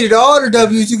week you needed all the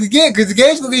W's you could get because the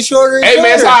game's gonna get shorter and shorter.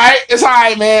 Man, it's all right. It's all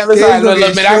right, man. Look,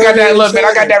 man, I got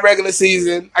that regular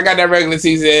season. I got that regular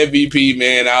season MVP,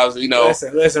 man. I was,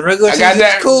 Listen, regular season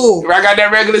is cool. I got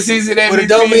that regular season MVP. But it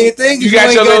don't mean a thing. You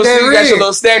got your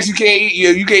little snacks. You can't eat.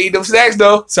 You can't eat them snacks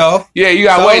though. So yeah, you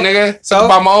got wait, nigga. So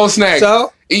buy my own snacks.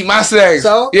 So eat my snacks.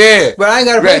 So yeah, but I ain't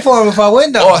gotta pay for them if I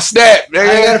win though. Oh snap, nigga.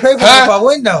 I ain't gotta pay for them if I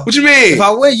win though. What you mean? If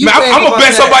I win, you. I'm gonna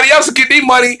bet somebody else to get their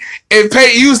money and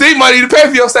use their money to pay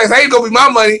for your snacks. I ain't gonna be my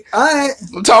money. All right.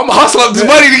 I'm gonna hustle up this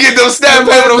money to get those snacks.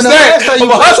 Pay for them snacks. I'm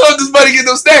gonna hustle up this money to get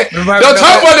those snacks. Don't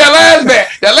talk about that last man.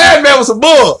 That last man was some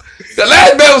bull. The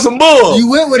last man was some bull. You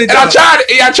went with it, and I tried.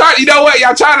 You know what?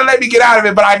 Y'all tried to let me get out of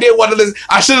it, but I did want to listen.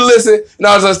 I should have listened and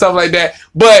all this other stuff like that.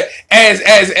 But as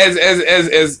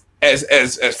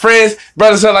friends,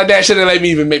 brothers, stuff like that, shouldn't let me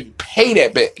even maybe pay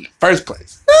that bet in the first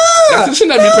place. Nah,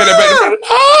 shouldn't let me pay that bet.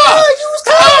 You was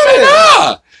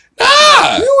confident.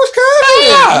 Nah. You was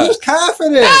confident. You was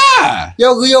confident. Nah.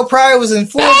 Your pride was in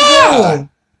full bloom.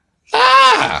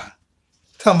 Nah.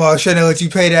 Talking about shouldn't let you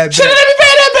pay that bet. Shouldn't let me pay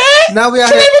that bet. Now we out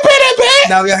here. Shouldn't let me pay that bet.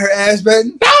 Now we out here ass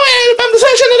betting. No, I'm just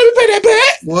saying shouldn't let me pay that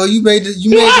bet. Well, you made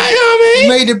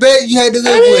the bet you had to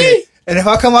live with. And if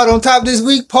I come out on top this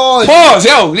week, pause. Yo, ease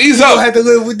up. You don't have to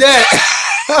live with that.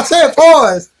 I said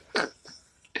pause.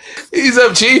 Ease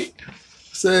up, Chief. I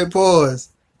said pause.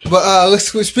 But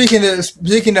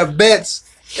speaking of bets,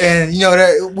 and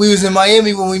that we was in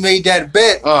Miami when we made that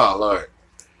bet. Oh Lord.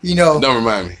 Don't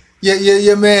remind me.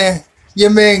 Your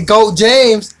man Goat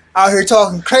James out here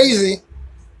talking crazy.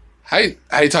 How you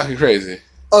talking crazy?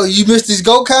 Oh, you missed his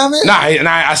GOAT comment? Nah,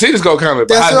 I see this GOAT comment,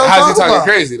 but how's he talking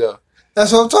crazy though?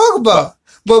 That's what I'm talking about.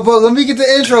 But let me get the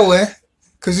intro in,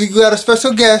 because we got a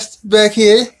special guest back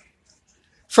here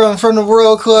from the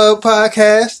World Club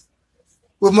podcast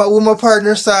with my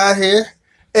partner Sodd here,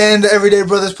 and the Everyday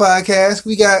Brothers podcast.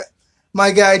 We got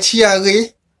my guy Chia Lee.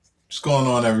 What's going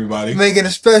on, everybody? Making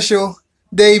a special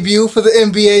debut for the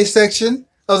NBA section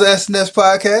of the SNS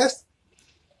podcast.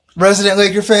 Resident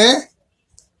Laker fan.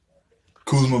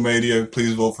 Kuzma Media,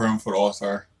 please vote for him for the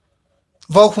All-Star.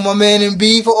 Vote for my man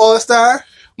Embiid for All-Star.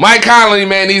 Mike Conley,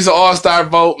 man, needs an All-Star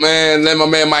vote, man. Let my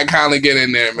man Mike Conley get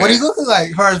in there, man. What he looking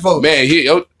like as far as vote? Man, they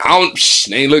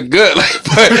ain't looking good. But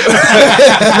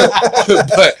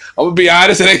I'm gonna be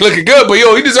honest, it ain't looking good. But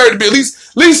he deserved to be at least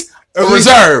a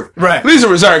reserve. Right. At least a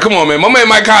reserve. Come on, man. My man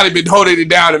Mike Conley been holding it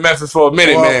down in Memphis for a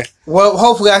minute, man. Well,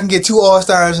 hopefully I can get 2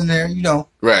 All-Stars in there,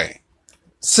 Right.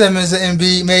 Simmons and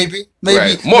Embiid, maybe.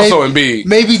 Right. More so Embiid.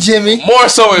 Maybe Jimmy. More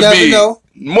so Embiid. Never know.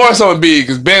 More so Embiid,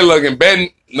 because Ben, I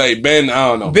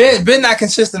don't know. Ben not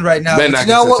consistent right now. But you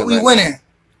know what? We winning.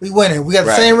 We winning. We got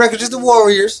the same record as the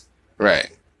Warriors. Right.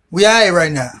 We all right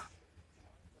right now.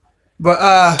 But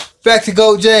back to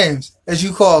GOAT James, as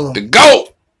you call him. The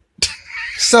GOAT!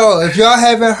 So, if y'all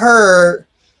haven't heard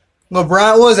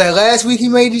LeBron, what was that last week he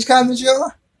made these comments,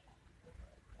 y'all?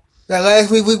 That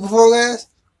last week before last?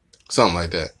 Something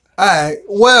like that. Alright,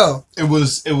 well. It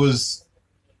was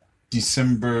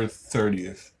December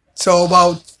 30th. So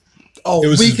about a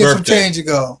week and some change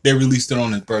ago. They released it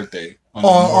on his birthday.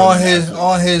 On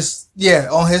his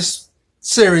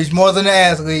series, More Than an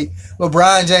Athlete,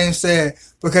 LeBron James said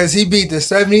because he beat the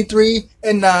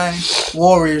 73-9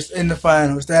 Warriors in the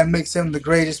finals, that makes him the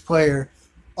greatest player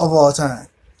of all time.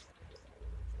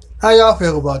 How y'all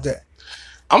feel about that?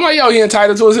 I'm like, yo, he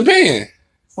entitled to his opinion.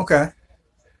 Okay.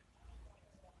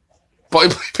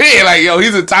 But like, yo,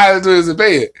 he's entitled to his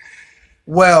opinion.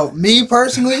 Well, me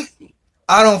personally,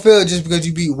 I don't feel just because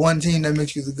you beat one team that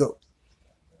makes you the GOAT.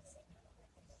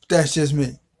 That's just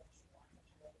me.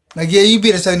 Like, yeah, you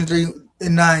beat a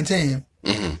 73-9 team.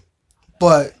 Mm-hmm.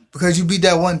 But because you beat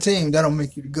that one team, that don't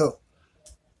make you the GOAT.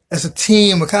 It's a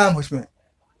team accomplishment.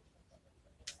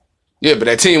 Yeah, but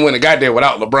that team wouldn't have got there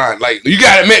without LeBron. Like, you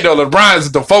gotta admit though,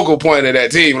 LeBron's the focal point of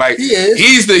that team. Like, he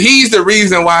is. He's the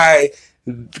reason why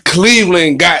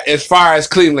Cleveland got as far as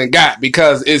Cleveland got,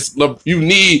 because you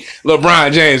need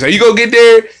LeBron James. Are you gonna get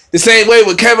there the same way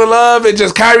with Kevin Love and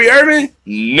just Kyrie Irving?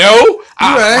 No,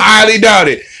 I highly doubt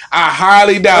it.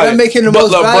 But make him the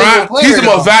most valuable player, he's the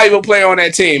most valuable player on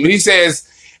that team. And he says,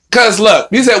 because look,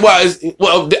 he said,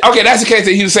 okay, that's the case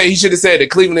that he was saying. He should have said that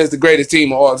Cleveland is the greatest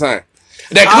team of all time.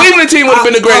 That Cleveland team would have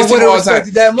been the greatest team of all time.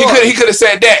 He could have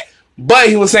said that, but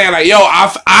he was saying like, yo,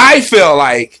 I feel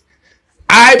like.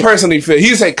 I personally feel,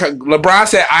 LeBron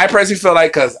said, I personally feel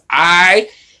like because I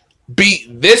beat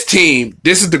this team,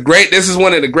 this is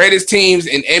one of the greatest teams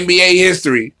in NBA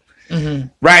history,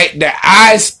 right? That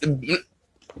I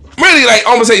really like,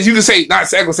 almost say, you can say, not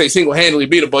exactly say single-handedly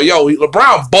beat it, but yo,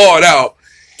 LeBron balled out.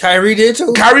 Kyrie did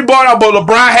too. Kyrie balled out, but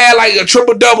LeBron had like a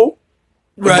triple-double.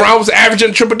 Right. LeBron was averaging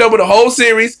a triple-double the whole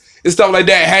series and stuff like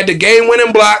that. Had the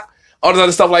game-winning block. All this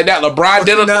other stuff like that. LeBron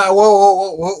did it.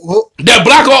 Whoa. That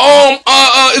block on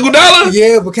Iguodala?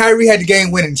 Yeah, but Kyrie had the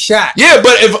game-winning shot. Yeah,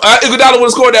 but if Iguodala would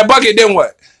have scored that bucket, then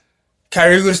what?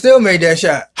 Kyrie would have still made that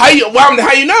shot. How you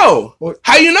know?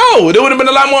 How you know? There would have been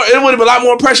a lot more. It would have been a lot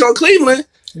more pressure on Cleveland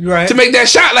to make that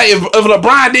shot. Like if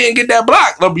LeBron didn't get that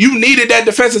block, you needed that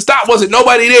defensive stop. Wasn't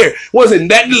nobody there? Wasn't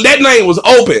that lane was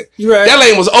open? Right. That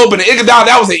lane was open. And Iguodala,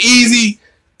 that was an easy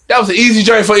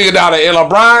joint for Iguodala. And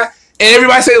LeBron. And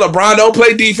everybody say LeBron don't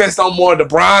play defense no more.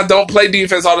 LeBron don't play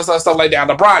defense, all this other stuff like that.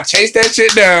 LeBron chased that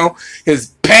shit down.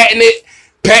 His patented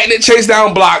chase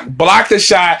down block the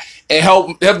shot and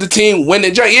help the team win the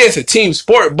joint. Yeah, it's a team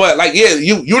sport, but like, yeah,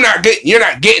 you're not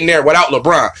getting there without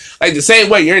LeBron. Like the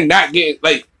same way you're not getting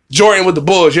like Jordan with the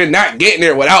Bulls. You're not getting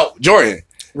there without Jordan.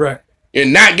 Right. You're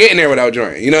not getting there without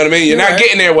Jordan. You know what I mean? You're not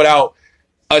getting there without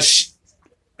like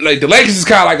the Lakers is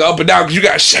kind of like up and down because you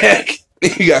got Shaq,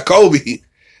 you got Kobe.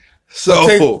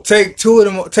 So take two of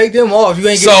them, take them off. You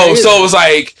ain't getting so it's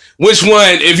like which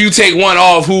one? If you take one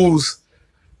off, who's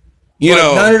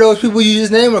none of those people you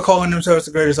just named are calling themselves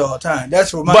the greatest of all time.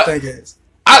 That's what my thing is.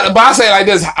 I say it like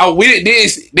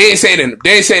this: they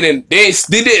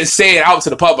didn't say it out to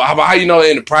the public. How you know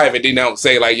in the private they don't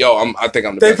say like, "Yo, I think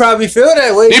I'm the best." They probably feel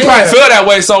that way. They probably feel that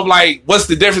way. So like, what's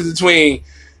the difference between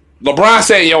LeBron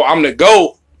saying, "Yo, I'm the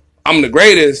GOAT, I'm the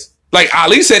greatest"? Like,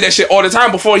 Ali said that shit all the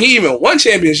time before he even won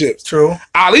championships. True.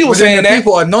 Ali was saying that.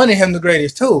 People anointed him the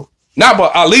greatest, too. Nah,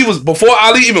 but Ali was, before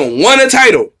Ali even won a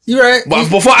title. You're right. But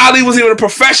before Ali was even a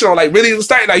professional, like, really was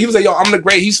starting, like, he was like, yo, I'm the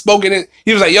great. He spoke in it.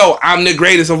 He was like, yo, I'm the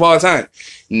greatest of all time.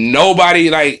 Nobody,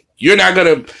 like, you're not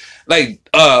gonna, like,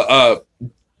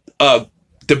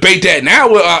 debate that now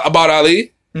about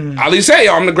Ali. Mm-hmm. Ali said,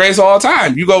 yo, I'm the greatest of all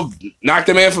time. You go knock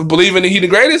the man for believing that he the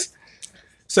greatest?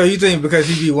 So you think because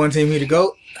he beat one team, he the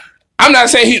GOAT? I'm not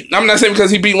saying because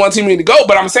he beat one team he the GOAT,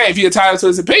 but I'm saying if he entitled to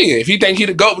his opinion, if he think he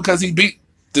the GOAT because he beat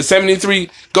the 73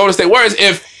 Golden State Warriors,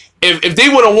 if they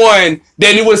would have won,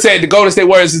 then he would have said the Golden State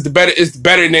Warriors is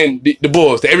better than the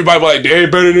Bulls. Everybody was like, they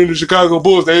ain't better than the Chicago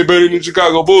Bulls. They ain't better than the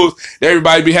Chicago Bulls.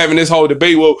 Everybody be having this whole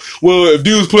debate. Well, if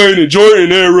D was playing in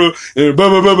Jordan era and blah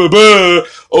blah blah blah blah,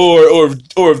 or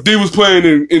if D was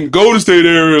playing in Golden State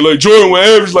era, like Jordan would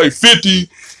average like 50.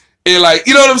 And like,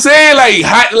 you know what I'm saying?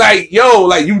 Like, yo,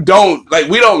 like you don't, like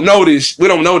we don't know this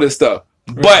stuff.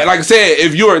 Mm-hmm. But like I said,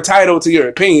 if you're entitled to your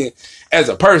opinion as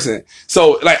a person,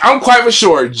 so like I'm quite for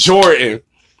sure Jordan.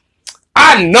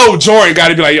 I know Jordan got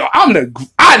to be like, yo,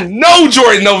 I know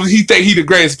Jordan knows he think he the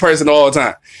greatest person of all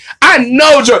time. I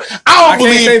know Jordan. I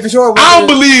don't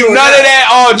believe none of that.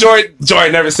 Oh,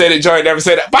 Jordan never said it. Jordan never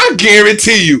said that. But I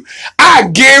guarantee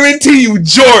you,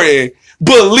 Jordan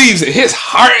believes in his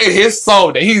heart and his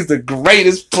soul that he's the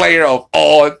greatest player of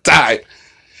all time.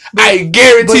 I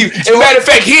guarantee you. As a matter of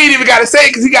fact, he ain't even got to say it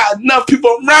because he got enough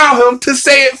people around him to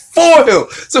say it for him.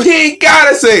 So he ain't got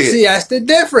to say it. See, that's the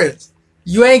difference.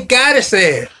 You ain't got to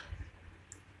say it.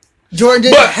 Jordan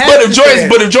didn't have to say it.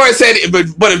 But if Jordan said it,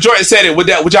 but if Jordan said it, would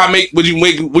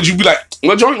you be like,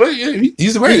 well, Jordan, well, yeah,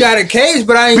 he's the greatest. He got a case,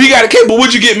 but I ain't. He got a case, but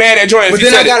would you get mad at Jordan? But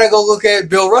then I gotta go look at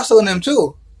Bill Russell and them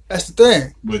too. That's the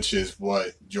thing. Which is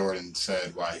what Jordan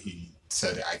said. Why he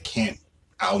said,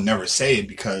 I'll never say it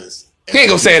because he ain't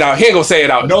gonna say it out. He ain't gonna say it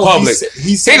out in the public.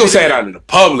 He ain't gonna say it out in the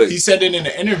public. He said it in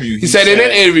an interview. He said in an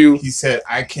interview. He said,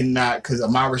 I cannot, because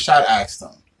Amar Rashad asked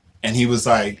him, and he was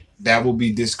like, that will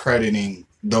be discrediting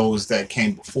those that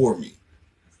came before me.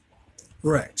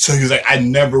 Right. So he was like, I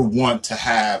never want to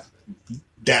have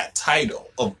that title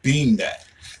of being that.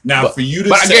 Now, for you to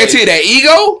but say, I guarantee you that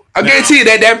ego. I guarantee you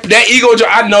that ego.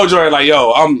 I know Jordan. Like,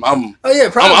 yo, I'm a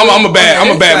bad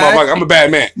motherfucker. I'm a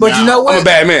bad man. But you know what? I'm a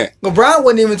bad man. LeBron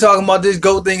wasn't even talking about this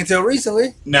GOAT thing until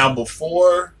recently. Now,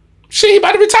 before he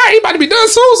about to retire. He about to be done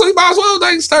soon, so he might as well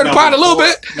like start to plot a little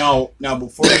bit. Now,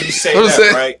 before you say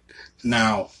that, right?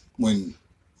 Now,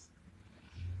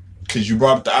 because you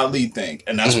brought up the Ali thing,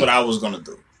 and that's what I was going to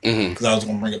do. Because I was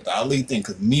going to bring up the Ali thing.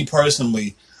 Because me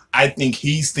personally, I think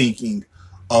he's thinking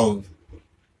of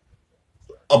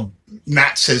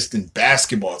not just in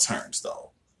basketball terms, though.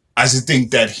 I just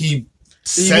think that he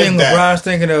said you mean LeBron's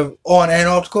thinking of on and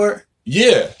off the court?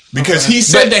 Yeah, because he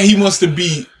said that he wants to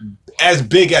be as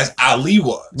big as Ali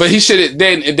was. But he should have.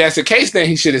 Then, if that's the case, then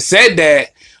he should have said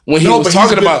that. When he was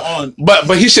talking about,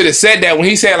 but he should have said that when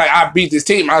he said like I beat this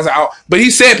team. I was like, but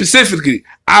he said specifically,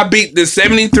 I beat the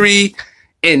 73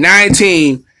 and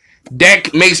 9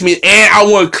 that makes me, and I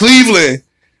won Cleveland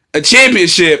a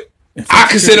championship. I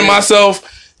consider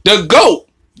myself the GOAT.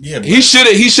 Yeah, he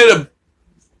should have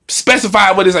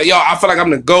specified what it's like. Yo, I feel like I'm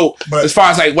the GOAT as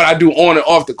far as like what I do on and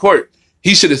off the court.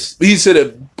 He should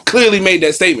have clearly made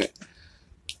that statement,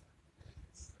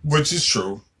 which is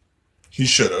true. He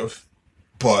should have.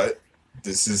 But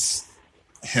this is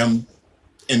him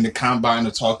in the combine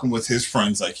or talking with his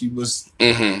friends, like he was.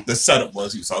 The setup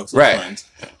was he was talking to his friends,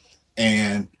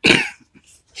 and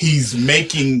he's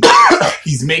making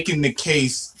the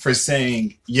case for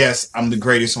saying, yes, I'm the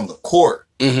greatest on the court,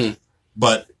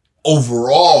 but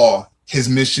overall his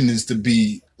mission is to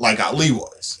be like Ali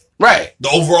was. Right. The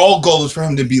overall goal is for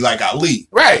him to be like Ali.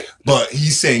 Right. But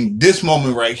he's saying this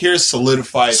moment right here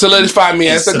solidified me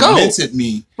as the GOAT. Cemented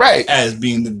me as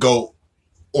being the GOAT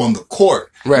on the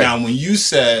court. Right. Now, when you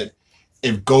said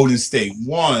if Golden State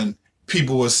won,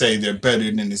 people would say they're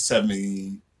better than the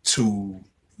 72.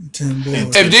 If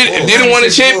they didn't want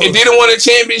a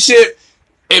championship,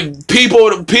 if people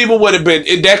would have been,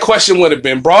 if that question would have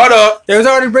been brought up. They was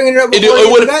already bringing it up before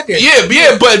they got there.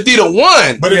 Yeah, but if they'd have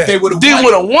won. But if they would have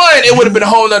won, it would have been a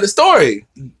whole other story.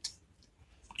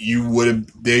 You would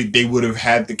have, they would have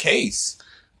had the case.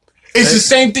 It's the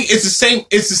same thing. It's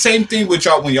the same thing with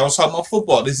y'all when y'all talking about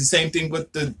football. It's the same thing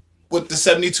with the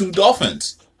 72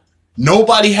 Dolphins.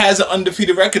 Nobody has an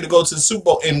undefeated record to go to the Super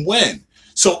Bowl and win.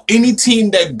 So any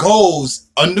team that goes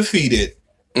undefeated,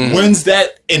 wins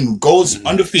that and goes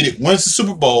undefeated, wins the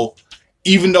Super Bowl,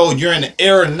 even though you're in an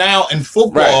era now in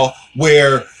football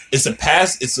where it's an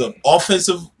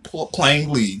offensive playing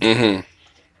league,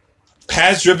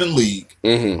 pass-driven league.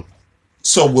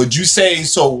 So would you say,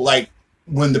 like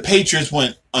when the Patriots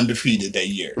went undefeated that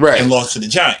year and lost to the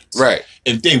Giants,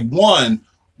 if they won,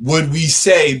 would we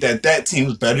say that team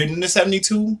was better than the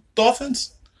 72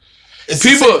 Dolphins? You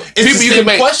can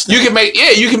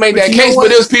make that case, but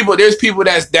there's people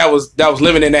that was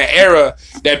living in that era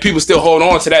that people still hold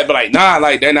on to that, but like nah,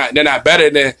 like they're not better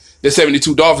than the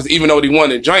 72 Dolphins, even though they won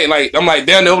the joint. Like I'm like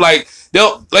they'll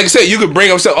like I said, you could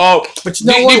bring up but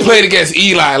they played against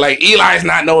Eli. Like Eli's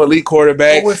not no elite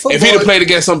quarterback. If he'd have played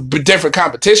against some different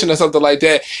competition or something like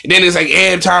that, and then it's like,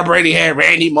 Tom Brady had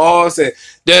Randy Moss and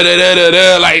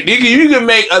like you can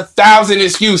make 1,000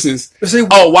 excuses.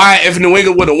 Why if New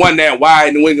England would have won that?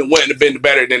 Why New England wouldn't have been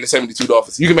better than the 72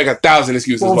 Dolphins? You can make 1,000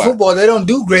 excuses. Well, football they don't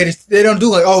do greatest. They don't do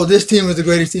like this team is the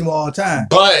greatest team of all time.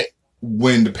 But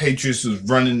when the Patriots was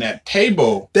running that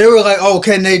table, they were like,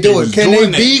 can they do it? Can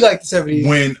they be like the 70s?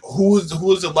 When who was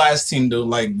the last team to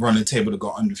like run the table to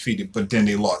go undefeated, but then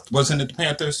they lost? Wasn't it the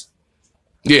Panthers?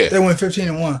 Yeah, they went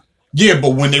 15-1. Yeah,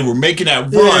 but when they were making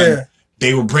that run,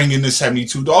 they were bringing the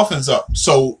 72 Dolphins up.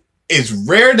 So it's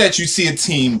rare that you see a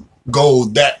team go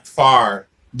that far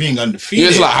being undefeated.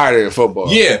 It's a lot harder than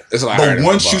football. Yeah, it's a lot harder. But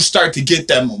once you start to get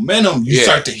that momentum, you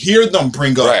start to hear them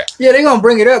bring up. Yeah, they're gonna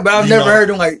bring it up, but I've never heard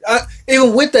them like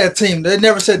even with that team. They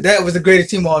never said that was the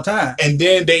greatest team of all time. And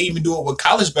then they even do it with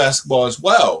college basketball as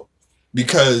well,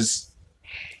 because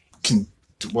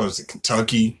what was it?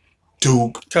 Kentucky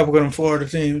Duke. Couple of them Florida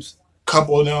teams.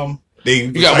 Couple of them.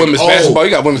 You got women's basketball. You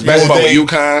got women's basketball with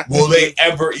UConn. Will they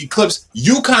ever eclipse?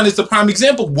 UConn is the prime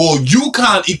example. Will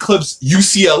UConn eclipse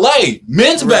UCLA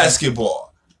men's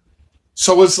basketball?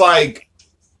 So it's like,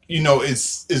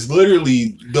 it's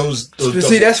literally those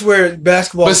see, that's where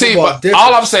basketball. But see,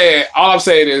 all I'm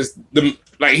saying is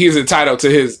he's entitled to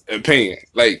his opinion.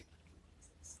 Like,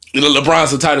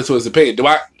 LeBron's entitled to his opinion.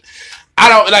 I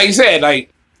don't, like you said,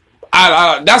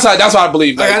 that's what I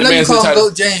believe. Like, I know you call him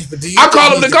GOAT James, but do you? I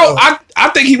call him the GOAT. I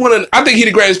think I think he's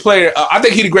the greatest player. I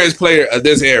think he's the greatest player of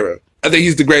this era. I think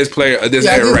he's the greatest player of this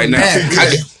era right now.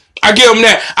 I give him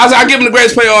that. I give him the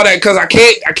greatest player, all that, because I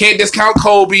can't discount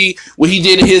Kobe, what he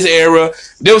did in his era.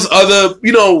 There was other,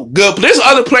 good. There's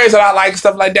other players that I like,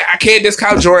 stuff like that. I can't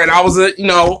discount Jordan.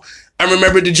 I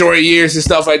remember the Jordan years and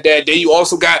stuff like that. Then you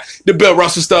also got the Bill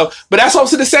Russell stuff. But that's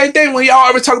also the same thing when y'all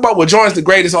ever talk about, Jordan's the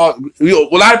greatest. A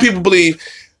lot of people believe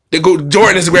that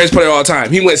Jordan is the greatest player of all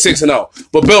time. He went 6-0.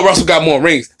 But Bill Russell got more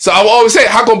rings. So I will always say,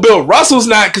 how come Bill Russell's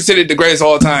not considered the greatest of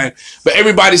all time? But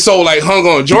everybody's so hung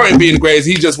on Jordan being the greatest.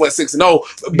 He just went 6-0.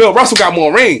 But Bill Russell got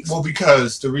more rings. Well,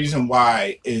 because the reason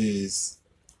why is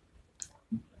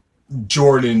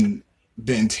Jordan,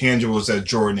 the intangibles that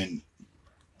Jordan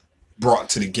brought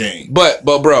to the game. But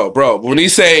bro, when he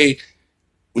say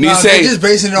they're just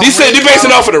basing it off. They're basing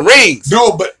it off of the rings.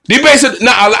 No, but they base it.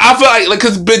 No, I feel like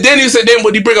but then you said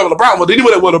when you bring up LeBron, well, then you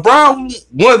LeBron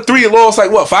won 3 and lost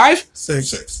 5?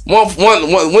 6.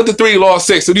 Won to 3, lost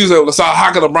 6. So these are so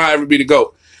how can LeBron ever be the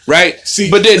GOAT, right?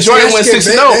 See, but then Jordan went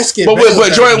 6-0.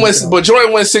 But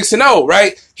Jordan went 6-0,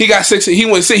 right? He got 6. He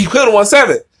went 6. He could have won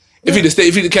 7 if he'd stayed.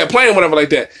 If he'd kept playing, whatever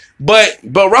like that. But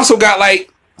Russell got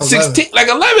 16,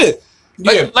 11.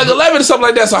 Like 11 or something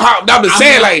like that. So I've been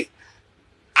saying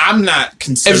I'm not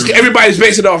considering. Everybody's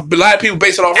basing it off. A lot of people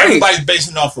base it off. Everybody's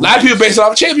basing it off. A lot of people base it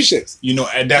off championships.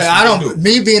 And that's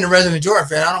me being a resident Jordan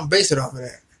fan, I don't base it off of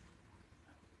that.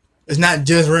 It's not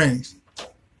just rings.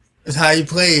 It's how he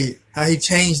played, how he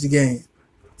changed the game.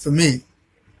 For me,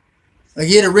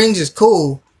 the rings is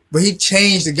cool, but he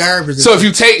changed the garbage. So if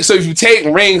you take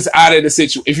rings out of the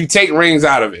situation, if you take rings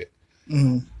out of it,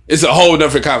 it's a whole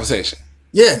different conversation.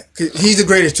 Yeah, because he's the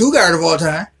greatest 2 guard of all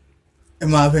time,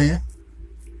 in my opinion.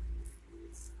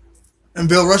 And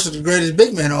Bill Russell's the greatest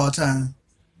big man of all time.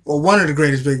 Or one of the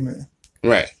greatest big men.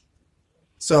 Right.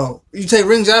 So, you take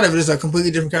rings out of it, it's a completely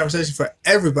different conversation for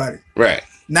everybody. Right.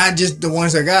 Not just the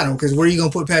ones that got him, because where are you going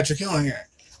to put Patrick Ewing at?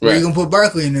 Where are you going to put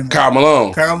Barkley in them? Kyle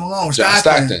Malone.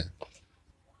 Stockton.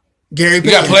 Gary Payton.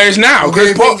 We got players now.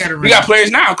 Chris Paul. We got players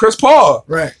now. Chris Paul.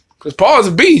 Right. Chris Paul is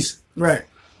a beast. Right.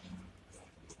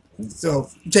 So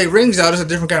you take rings out, it's a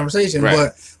different conversation. Right.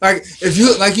 But if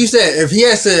you said, if he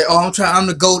had said, I'm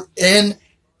the GOAT in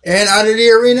and out of the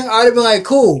arena, I'd have been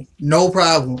cool, no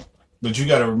problem. But you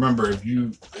got to remember,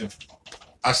 if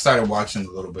I started watching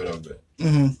a little bit of it,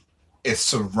 it's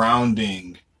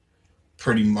surrounding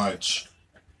pretty much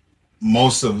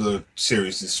most of the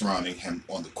series is surrounding him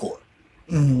on the court.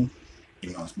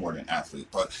 It's more than athlete,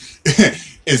 but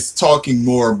it's talking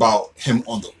more about him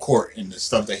on the court and the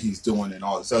stuff that he's doing and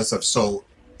all this other stuff. So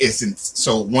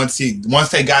once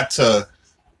they got to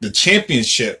the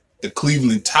championship, the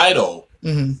Cleveland title,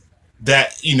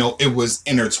 that it was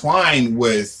intertwined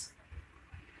with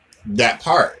that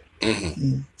part.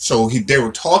 So they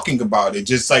were talking about it,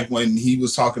 just like when he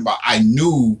was talking about. I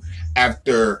knew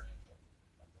after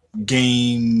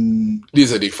game.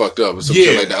 These are they fucked up or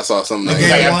something like that. I saw something like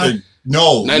that.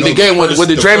 The game with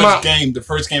the Draymond. The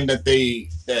first game that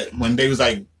when they was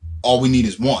all we need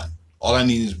is one. All I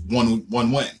need is one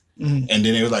win. And then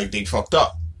they were they fucked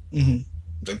up.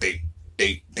 Like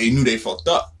they knew they fucked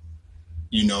up.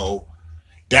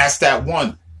 That's that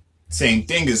one. Same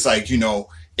thing is if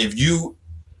you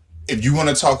want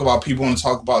to talk about, people want to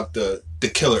talk about the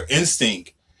killer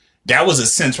instinct, that was a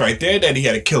sense right there that he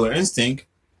had a killer instinct.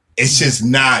 It's just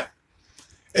not.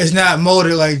 It's not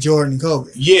molded like Jordan and Kobe.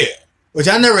 Yeah. Which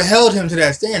I never held him to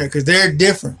that standard because they're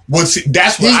different. Well, see,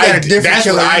 that's what I did. That's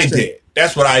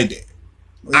what I did.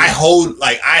 Yeah. I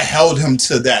held him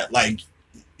to that,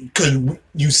 because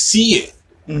you see it.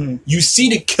 You see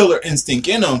the killer instinct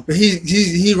in him. But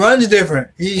he runs different.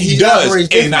 He does.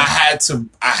 And I had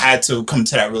to come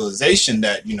to that realization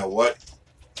that, you know what?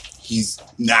 He's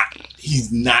not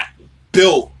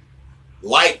built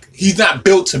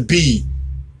to be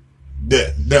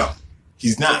them.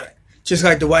 He's not. Just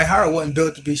like Dwight Howard wasn't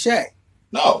built to be Shaq.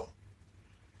 No.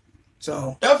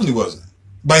 So definitely wasn't.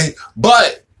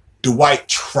 But Dwight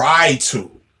tried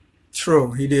to.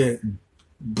 True, he did.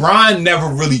 Bron never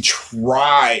really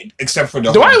tried, except for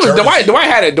the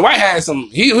Dwight had some.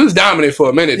 He was dominant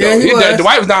for a minute though.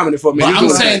 Dwight was dominant for a minute. I'm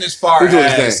saying as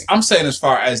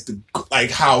far as the like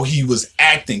how he was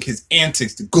acting, his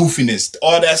antics, the goofiness,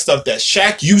 all that stuff that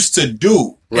Shaq used to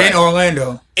do in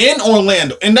Orlando,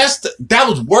 and that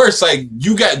was worse. Like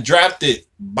you got drafted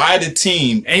by the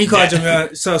team, and you called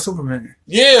him Superman.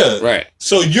 Yeah, right.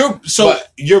 So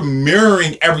you're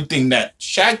mirroring everything that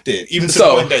Shaq did, even to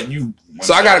the point that you.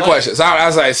 So I got a question. So I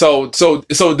was like, so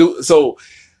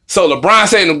LeBron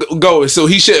saying to go, so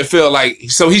he shouldn't feel like,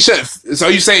 so you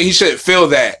saying he shouldn't feel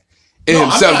that in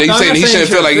himself? That you saying he shouldn't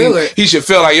feel like he should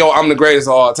feel like, yo, I'm the greatest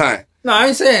of all time? No, I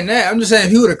ain't saying that. I'm just saying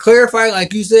if he would have clarified,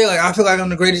 like you said, like I feel like I'm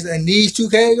the greatest in these two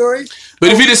categories.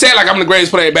 But if he just said like I'm the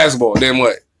greatest player in basketball, then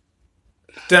what?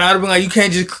 Then I'd have been like, you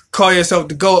can't just call yourself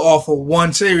the GOAT off of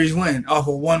one series win, off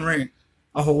of one ring,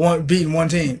 off of beating one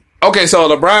team. Okay, so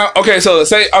LeBron. Okay, so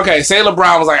say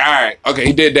LeBron was like, all right, okay,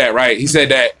 he did that, right? He said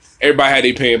that everybody had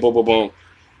their opinion, boom, boom, boom.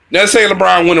 Let's say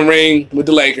LeBron win a ring with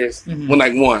the Lakers, win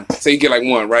like one. Say he get like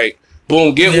one, right?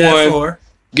 Boom, get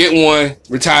one,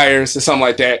 retires or something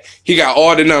like that. He got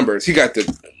all the numbers. He got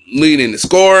the lead in the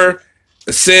scorer,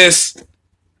 assists,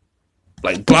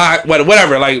 like block,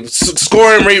 whatever, like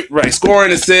scoring rate, right?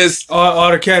 Scoring, assists, all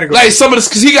the categories. Like some of the,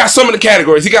 because he got some of the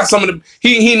categories. He got some of the.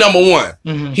 He number one.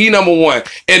 He number one.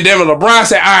 And then when LeBron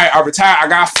said, "All right, I retired. I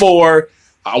got 4.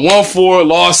 I won 4,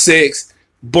 lost 6.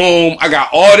 Boom. I got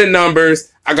all the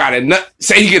numbers. I got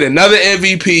say he get another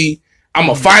MVP. I'm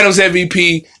a Finals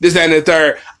MVP. This, that, and the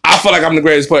third. I feel like I'm the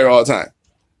greatest player of all time.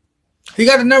 He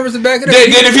got the numbers to back it up.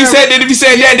 Then if he said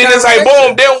that, then it's like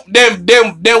boom.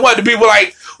 Then what? The people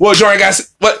like. Well, Jordan got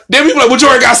what? Then people like, well,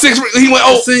 Jordan got 6. He went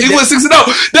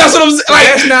 6-0. That's what I'm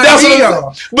saying. That's what I'm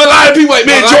saying. But a lot of people like,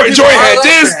 man, Jordan had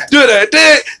this. But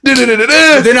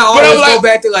then I always go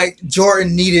back to like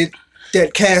Jordan needed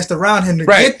that cast around him to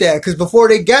get that, because before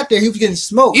they got there, he was getting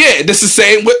smoked. Yeah, this is the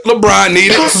same with LeBron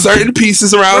needed certain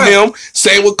pieces around him.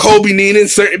 Same with Kobe needed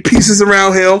certain pieces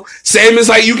around him. Same as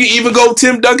like you can even go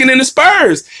Tim Duncan in the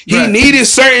Spurs. He needed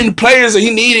certain players, or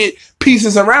he needed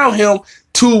pieces around him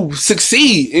to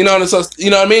succeed, you know what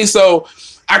I mean? So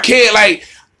I can't like.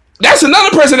 That's another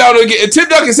person that would get. If Tim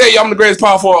Duncan say, "Yo, I'm the greatest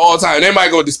power forward of all time," they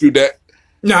might go dispute that.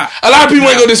 Nah, a lot of people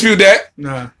ain't gonna dispute that.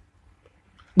 Nah,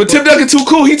 but Tim Duncan too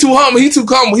cool. He too humble. He too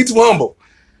humble.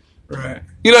 Right.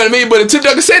 You know what I mean? But if Tim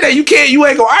Duncan said that, you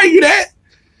ain't gonna argue that.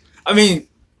 I mean,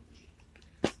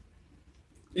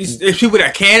 there's people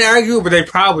that can argue, but they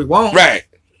probably won't. Right.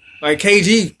 Like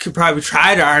KG could probably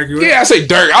try to argue it. Yeah, I say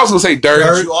Dirk. I was gonna say Dirk.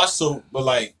 But you also, but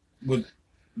like with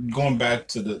going back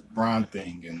to the Bron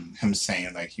thing and him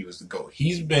saying like he was the GOAT,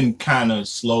 he's been kind of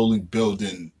slowly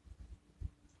building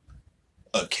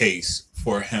a case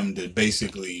for him to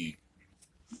basically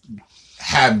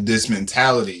have this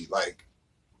mentality. Like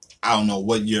I don't know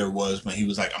what year it was when he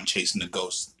was like, "I'm chasing the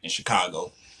ghost in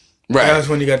Chicago." Right. That was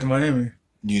when he got to Miami.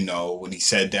 You know, when he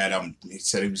said that, he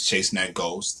said he was chasing that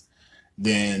ghost.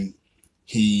 Then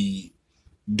he,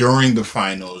 during the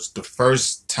finals, the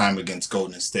first time against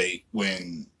Golden State,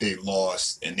 when they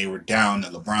lost and they were down,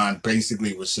 and LeBron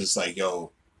basically was just like,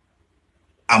 "Yo,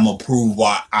 I'm going to prove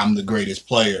why I'm the greatest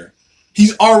player."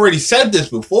 He's already said this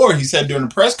before. He said during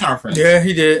the press conference. Yeah,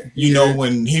 he did. You know,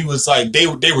 when he was like, they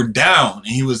were down, and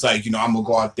he was like, "You know, I'm going to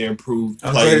go out there and prove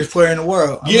I'm the greatest player in the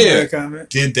world."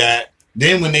 Did that.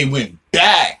 Then when they went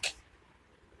back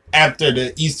after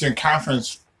the Eastern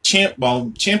Conference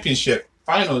championship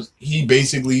finals, he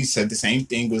basically said the same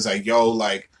thing. Was like, "Yo,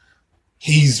 like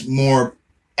he's more."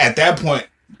 At that point,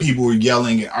 people were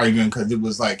yelling and arguing because it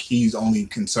was like he's only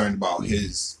concerned about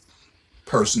his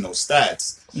personal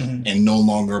stats and no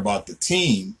longer about the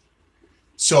team.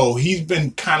 So he's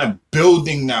been kind of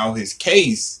building now his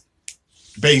case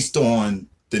based on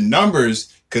the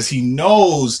numbers, because he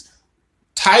knows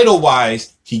title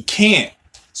wise he can't.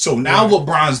 So now what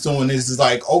LeBron's doing is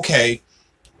like, okay,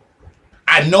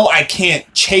 I know I can't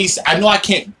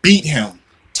beat him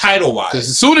title wise. Because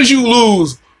as soon as you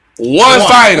lose one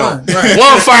final,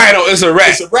 it's a wrap.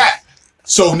 It's a wrap.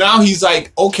 So now he's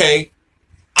like, okay,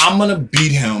 I'm gonna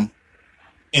beat him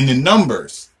in the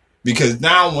numbers, because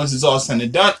now once it's all said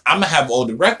and done, I'm gonna have all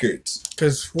the records.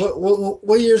 Because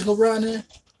what year is LeBron in?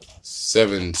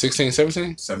 16,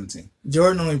 17? 17.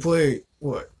 Jordan only played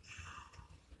what?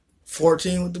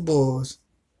 14 with the Bulls,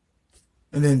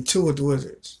 and then 2 with the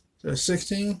Wizards. So that's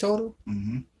 16 total?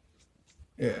 Mm-hmm.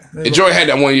 Yeah. And Jordan had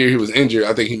that one year he was injured.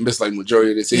 I think he missed like majority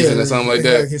of the season or something like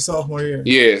that. Like his sophomore year.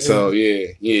 Yeah, so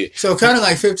yeah. So kind of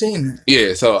like 15 then.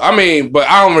 Yeah, so I mean, but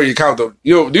I don't really count them.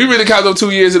 Do you really count those 2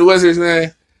 years of the Wizards,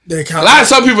 man? They count.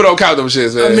 Some people don't count them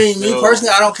shits, man. I mean, me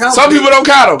personally, I don't count. Some people don't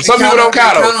count them. Some people don't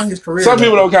count on his career. Some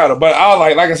people don't count him. But I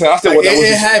like I said, I still want that.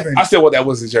 It happened. I still want that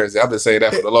Wizards jersey. I've been saying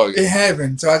that for the longest. It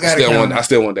happened, so I got to. I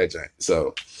still want that joint.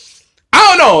 So I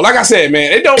don't know. Like I said,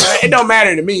 man, it don't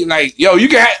matter to me. Like, yo, you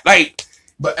can have like.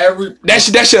 But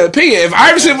that's your opinion. If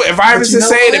Iverson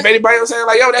saying, if anybody else saying,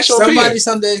 like, yo, that's your opinion. Somebody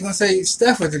someday is gonna say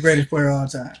Steph was the greatest player of all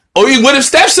time. Oh, what if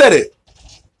Steph said it?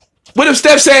 What if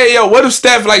Steph said, yo, what if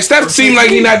Steph, like, Steph seemed like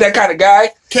he's not that kind of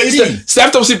guy. KD.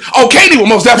 Steph don't seem, KD will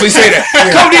most definitely say that.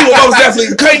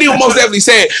 KD will most definitely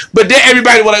say it. But then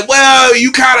everybody was like, well,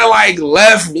 you kind of like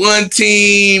left one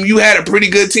team. You had a pretty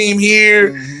good team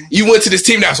here. Mm-hmm. You went to this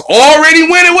team that's already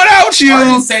winning without you.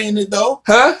 Harden's saying it though.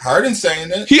 Huh? Harden's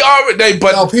saying it. He already,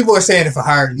 but no, people are saying it for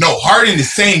Harden. No, Harden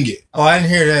is saying it. Oh, I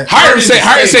didn't hear that. Harden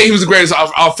said he was the greatest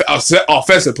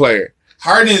offensive player.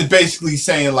 Harden is basically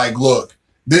saying like, look,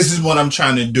 this is what I'm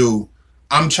trying to do.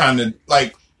 I'm trying to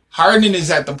like. Harden is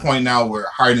at the point now where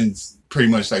Harden's pretty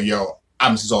much like, yo,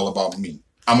 this is all about me.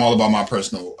 I'm all about my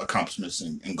personal accomplishments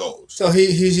and goals. So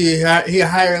he a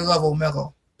higher level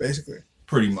Melo, basically.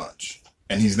 Pretty much.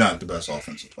 And he's not the best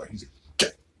offensive player. He's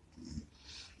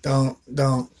Don't.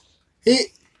 He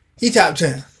top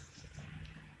 10.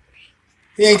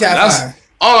 He ain't top 5.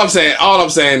 All I'm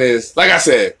saying is, like I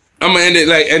said, I'm gonna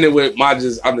end it with I'm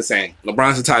just saying,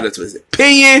 LeBron's entitled to his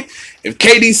opinion. If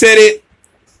KD said it,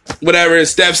 whatever.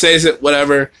 Steph says it,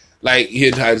 whatever. Like,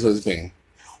 he's entitled to his opinion.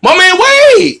 My man,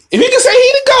 wait. If he can say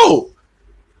he the GOAT.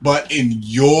 But in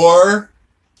your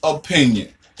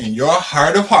opinion, in your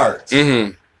heart of hearts,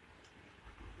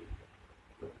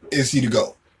 is he the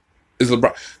GOAT? Is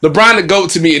LeBron the GOAT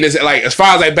to me? And it's like, as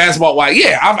far as like basketball wise,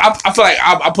 yeah, I feel like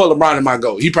I put LeBron in my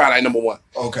GOAT. He probably like number one.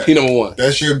 Okay, he number one.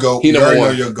 That's your GOAT. He number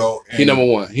one. Your GOAT. He number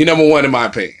one. He number one in my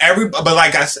opinion. But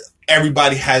like I said,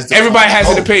 everybody has an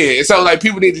opinion. So like,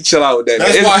 people need to chill out with that.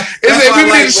 That's why people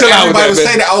need to chill out with that. Everybody was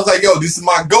saying that. I was like, yo, this is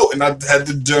my GOAT, and I had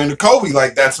to join the Kobe.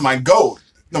 Like, that's my GOAT,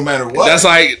 no matter what. That's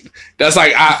like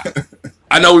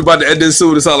I know we about to end this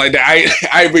soon or something like that.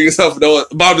 I ain't bringing stuff though.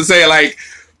 About to say like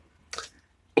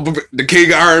the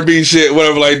king of R&B shit,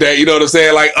 whatever like that. You know what I'm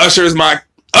saying? Like Usher's my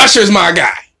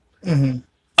guy. Mm-hmm.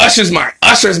 Usher's my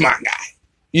guy.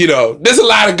 You know, there's a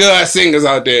lot of good singers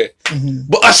out there,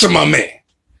 but Usher my man.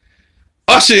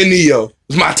 Usher and Neo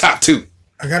is my top 2.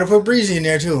 I gotta put Breezy in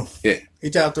there too. Yeah, he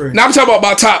top 3. Now I'm talking about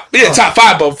my top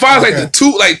 5, but as far as like the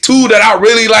two that I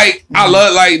really like, I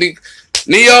love like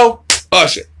Neo,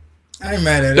 Usher. I ain't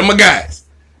mad at it. They're my guys.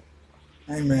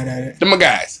 I ain't mad at it. They're my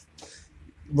guys.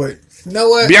 But you know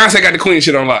what? Beyonce got the queen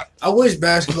shit on lock. I wish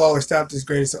basketball would stop this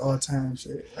greatest of all time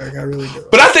shit. Like, I really do.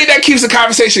 But I think that keeps the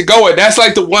conversation going. That's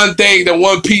like the one thing, the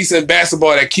one piece in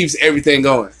basketball that keeps everything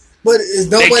going. But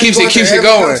nobody keeps it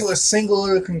going to a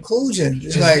singular conclusion.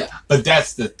 It's like, but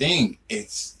that's the thing.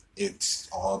 It's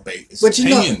all based. But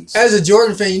opinions. As a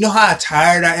Jordan fan, you know how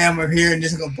tired I am of hearing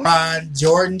this LeBron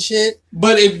Jordan shit.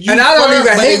 But if you and I don't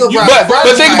even hate LeBron.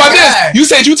 But think about this. You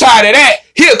said you tired of that.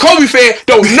 He a Kobe fan.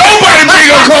 Don't nobody bring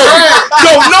up Kobe.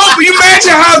 Don't nobody. You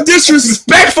imagine how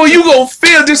disrespectful you gonna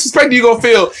feel. Disrespectful you gonna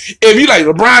feel if you like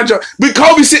LeBron Jordan. But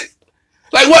Kobe said.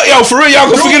 Like what, yo? For real, y'all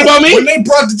gonna forget about me? When they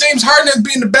brought the James Harden as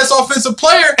being the best offensive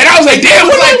player, and I was like, damn,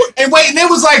 and it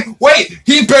was like, wait,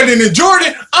 he's better than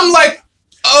Jordan. I'm like,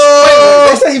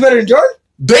 they say he's better than Jordan.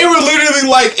 They were literally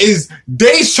like, they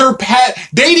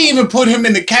didn't even put him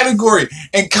in the category.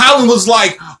 And Colin was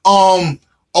like,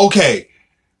 okay,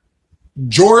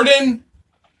 Jordan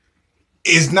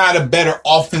is not a better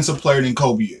offensive player than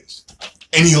Kobe is,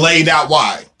 and he laid out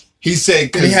why. He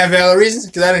said, did he have valid reasons?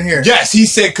 Because I didn't hear. Yes, he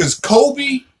said because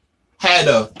Kobe had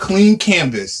a clean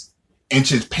canvas and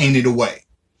just painted away.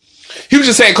 He was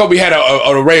just saying Kobe had an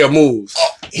array of moves.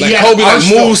 Like Kobe, like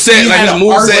moveset, like a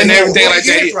moveset and everything like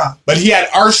that. But he had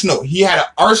arsenal. He had an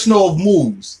arsenal of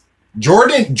moves.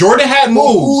 Jordan had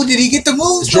moves. Who did he get the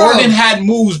moves Jordan had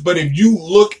moves, but if you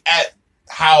look at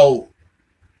how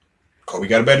Kobe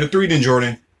got a better 3 than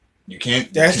Jordan. You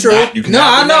can't. That's true. I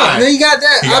know. Then you got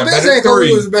that. I've been saying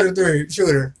Kobe was a better 3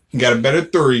 shooter. He got a better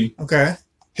 3. Okay.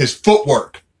 His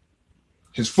footwork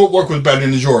was better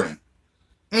than Jordan.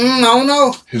 I don't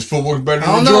know. His footwork was better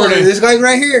than Jordan. It's like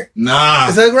right here. Nah.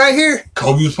 It's like right here.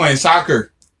 Kobe was playing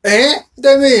soccer. Eh? What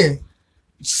that mean?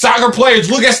 Soccer players.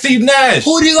 Look at Steve Nash.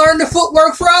 Who did he learn the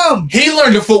footwork from? He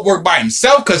learned the footwork by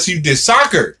himself because he did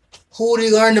soccer. Who did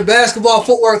he learn the basketball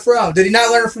footwork from? Did he not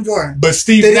learn it from Jordan? But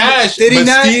Steve Nash.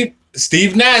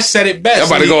 Steve Nash said it best. I'm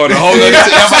about to go on a whole other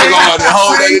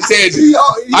tangent.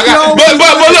 But look,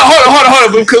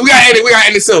 hold on, because we gotta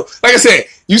end it soon. Like I said,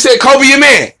 you said Kobe your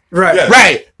man. Right. Yes.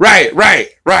 Right.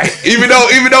 Even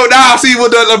though now I see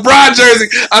with the LeBron jersey,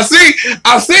 I see,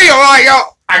 I'm like, yo,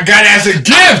 I got it as a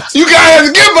gift. You got it as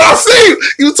a gift, but I see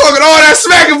you talking all that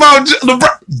smack about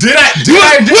LeBron. Did I?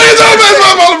 What is all that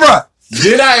about LeBron?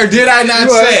 Did I or did I not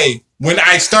say when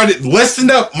I started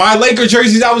listing up my Lakers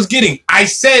jerseys I was getting? I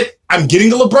said I'm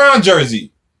getting a LeBron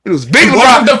jersey. It was big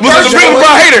LeBron. It was a big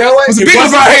LeBron hater. It was a big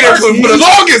LeBron hater for the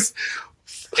longest.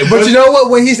 But you know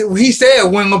what? When he said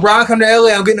when LeBron come to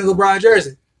LA, I'm getting a LeBron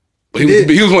jersey. He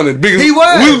was one of the biggest. He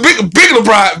was. We was big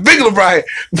LeBron.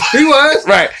 He was.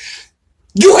 Right.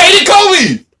 You hated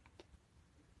Kobe.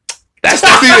 That's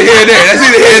neither here nor there. That's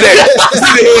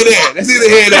neither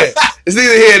here nor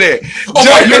there. Oh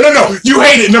wait, no. You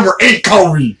hated number 8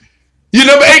 Kobe. You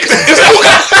number 8.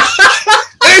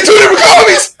 They two different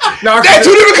Kobe's. No, that's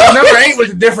two different Kobe's. Number 8 was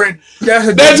a different. That's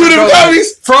two different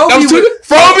Kobe's.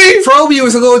 Froby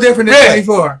was a little different than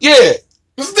 24. Yeah.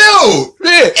 Still.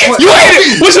 Yeah. You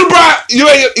hated. Which LeBron? You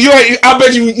hate. I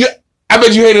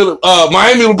bet you hated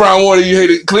Miami LeBron more than you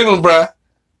hated Cleveland LeBron.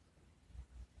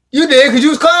 You did because you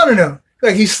was clowning him.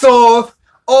 Like he's soft,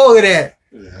 all of that.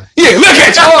 Yeah, look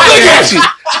at you.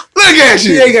 Look at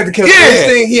you. He ain't got the kill. Yeah.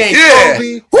 Thing. He ain't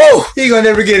Kobe. Woo. He gonna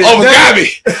never get it. Got me.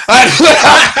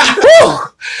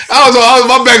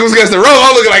 My back was against the rope.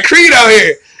 I'm looking like Creed out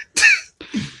here.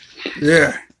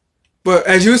 Yeah. But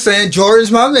as you were saying,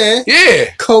 Jordan's my man.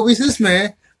 Yeah. Kobe's his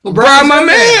man. LeBron's my man.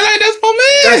 Like, that's my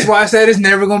man. That's why I said it's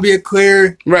never gonna be a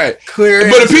clear. Right. Clear.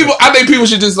 But I think people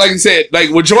should just, like you said,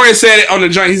 like when Jordan said it on the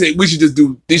joint, he said they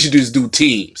should just do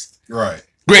teams. Right.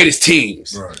 Greatest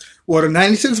teams. Right. Well, the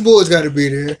 96 Bulls got to be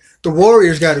there. The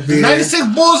Warriors got to be there.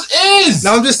 96 Bulls is.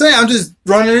 No, I'm just saying. I'm just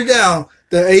running it down.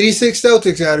 The 86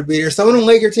 Celtics got to be there. Some of them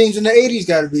Laker teams in the 80s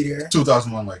got to be there.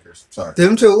 2001 Lakers. Sorry.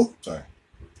 Them too. Sorry.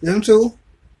 Them too.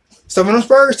 Some of them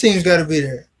Spurs teams got to be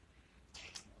there.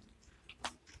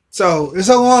 So it's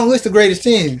a long list of greatest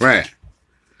teams. Right.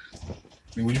 I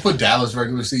mean, would you put Dallas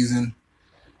regular season?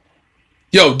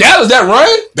 Yo, Dallas, that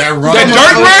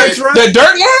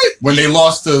Dirk run? When they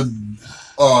lost to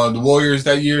the Warriors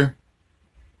that year?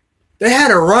 They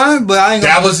had a run, but I ain't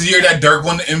That was the year that Dirk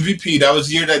won the MVP. That was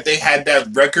the year that they had that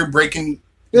record-breaking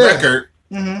record.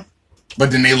 Mm-hmm.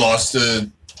 But then they lost to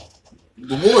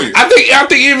the Warriors. I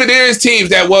think even there is teams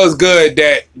that was good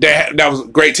that was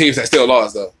great teams that still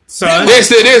lost though. So there's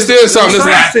still something.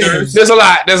 There's a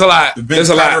lot. Mm-hmm. There's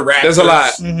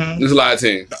a lot of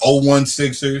teams. The 01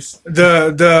 Sixers.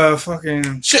 The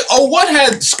fucking shit. 01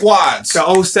 had squads.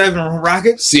 The 07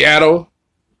 Rockets. Seattle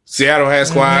had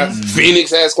squads. Mm-hmm.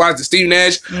 Phoenix had squads. The Steve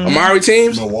Nash, Amari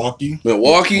teams. Milwaukee.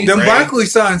 The Barkley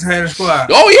Suns had a squad.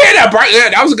 Oh yeah,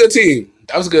 that was a good team.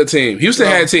 Houston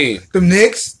had a team. The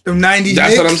Knicks, the 90s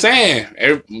That's Knicks. what I'm saying.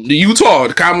 Utah,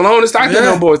 the Kyle Malone and Stockton,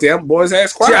 them boys had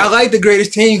squads. See, I like the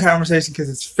greatest team conversation because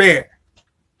it's fair.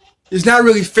 It's not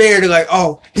really fair to like,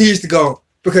 oh, he's the GOAT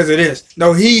because of this.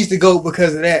 No, he's the GOAT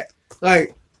because of that.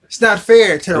 Like, it's not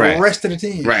fair to the rest of the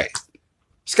team. Right.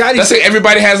 Scotty. That's like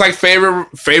everybody has like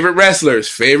favorite wrestlers,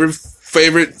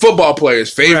 favorite football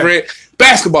players, favorite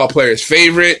basketball players,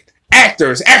 favorite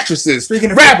actors, actresses,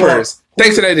 Speaking of rappers. Football,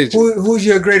 Thanks to that digit. Who's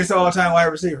your greatest all-time wide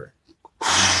receiver?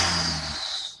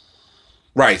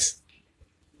 Rice.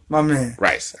 My man.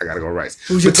 Rice. I gotta go Rice.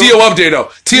 But T.O. up there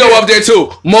though. T.O. up there too.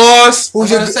 Moss.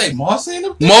 Who's your say? Moss ain't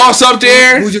up there? Moss up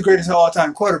there. Who's your greatest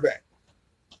all-time quarterback?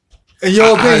 In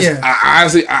your opinion? I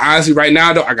honestly, right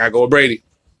now though, I gotta go with Brady.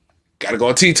 Gotta go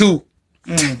with T2.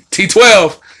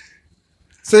 T12.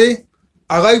 See?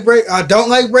 I like Brady. I don't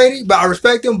like Brady, but I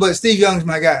respect him. But Steve Young's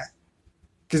my guy.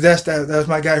 Because that's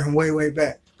my guy from way, way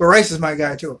back. But Rice is my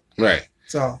guy, too. Right.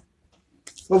 So,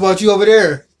 what about you over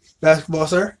there, basketball,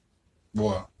 sir?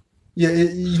 What? Yeah,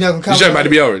 you never comment. You're about to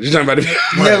be over. You never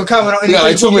comment on anything. We got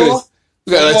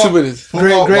like 2 minutes.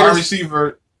 Football, wide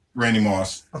receiver, Randy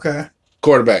Moss. Okay.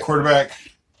 Quarterback.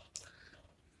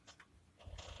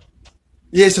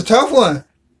 Yeah, it's a tough one.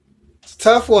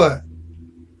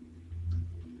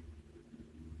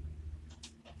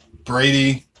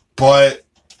 Brady, but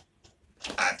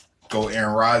I go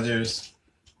Aaron Rodgers.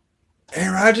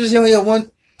 Aaron Rodgers, he only got one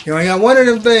of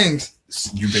them things.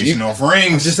 You basing off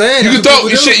rings. I'm just saying. You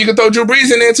can throw Drew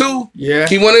Brees in there too. Yeah.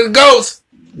 He one of the GOATs.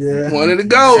 Yeah. One of the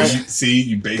GOATs. See,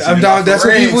 you basing it off that's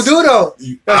what rings. people do though.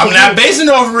 I'm not basing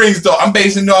it off rings though. I'm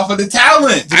basing it off of the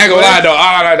talent. I ain't gonna lie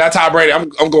though. That's Tom Brady.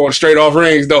 I'm going straight off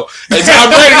rings though. And Tom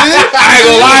Brady, I ain't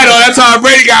gonna lie though. That Tom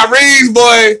Brady got rings,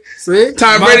 boy. See?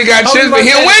 Tom Brady got chips, but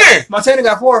he a winner. Montana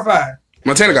got 4 or 5.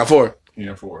 Montana got 4.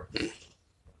 Yeah, 4.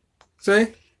 See?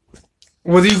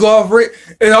 Whether you go off rings,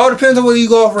 it all depends on whether you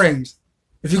go off rings.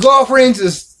 If you go off rings,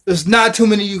 it's not too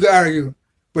many you can argue.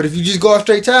 But if you just go off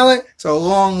straight talent, it's a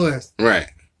long list. Right.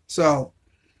 So,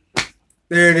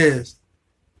 there it is.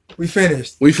 We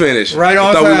finished. Right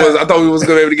on time. I thought we was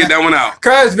going to be able to get that one out.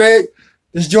 Cuz, man,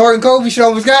 this Jordan Kobe shit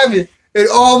almost got me. It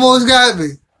almost got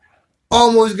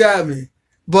me.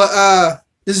 But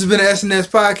this has been an SNS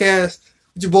podcast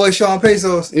with your boy Shawn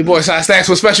Pesos. Your boy Stackz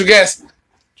with special guest.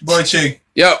 Your boy Chi.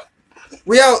 Yep.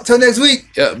 We out. Till next week.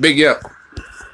 Yep. Big yep.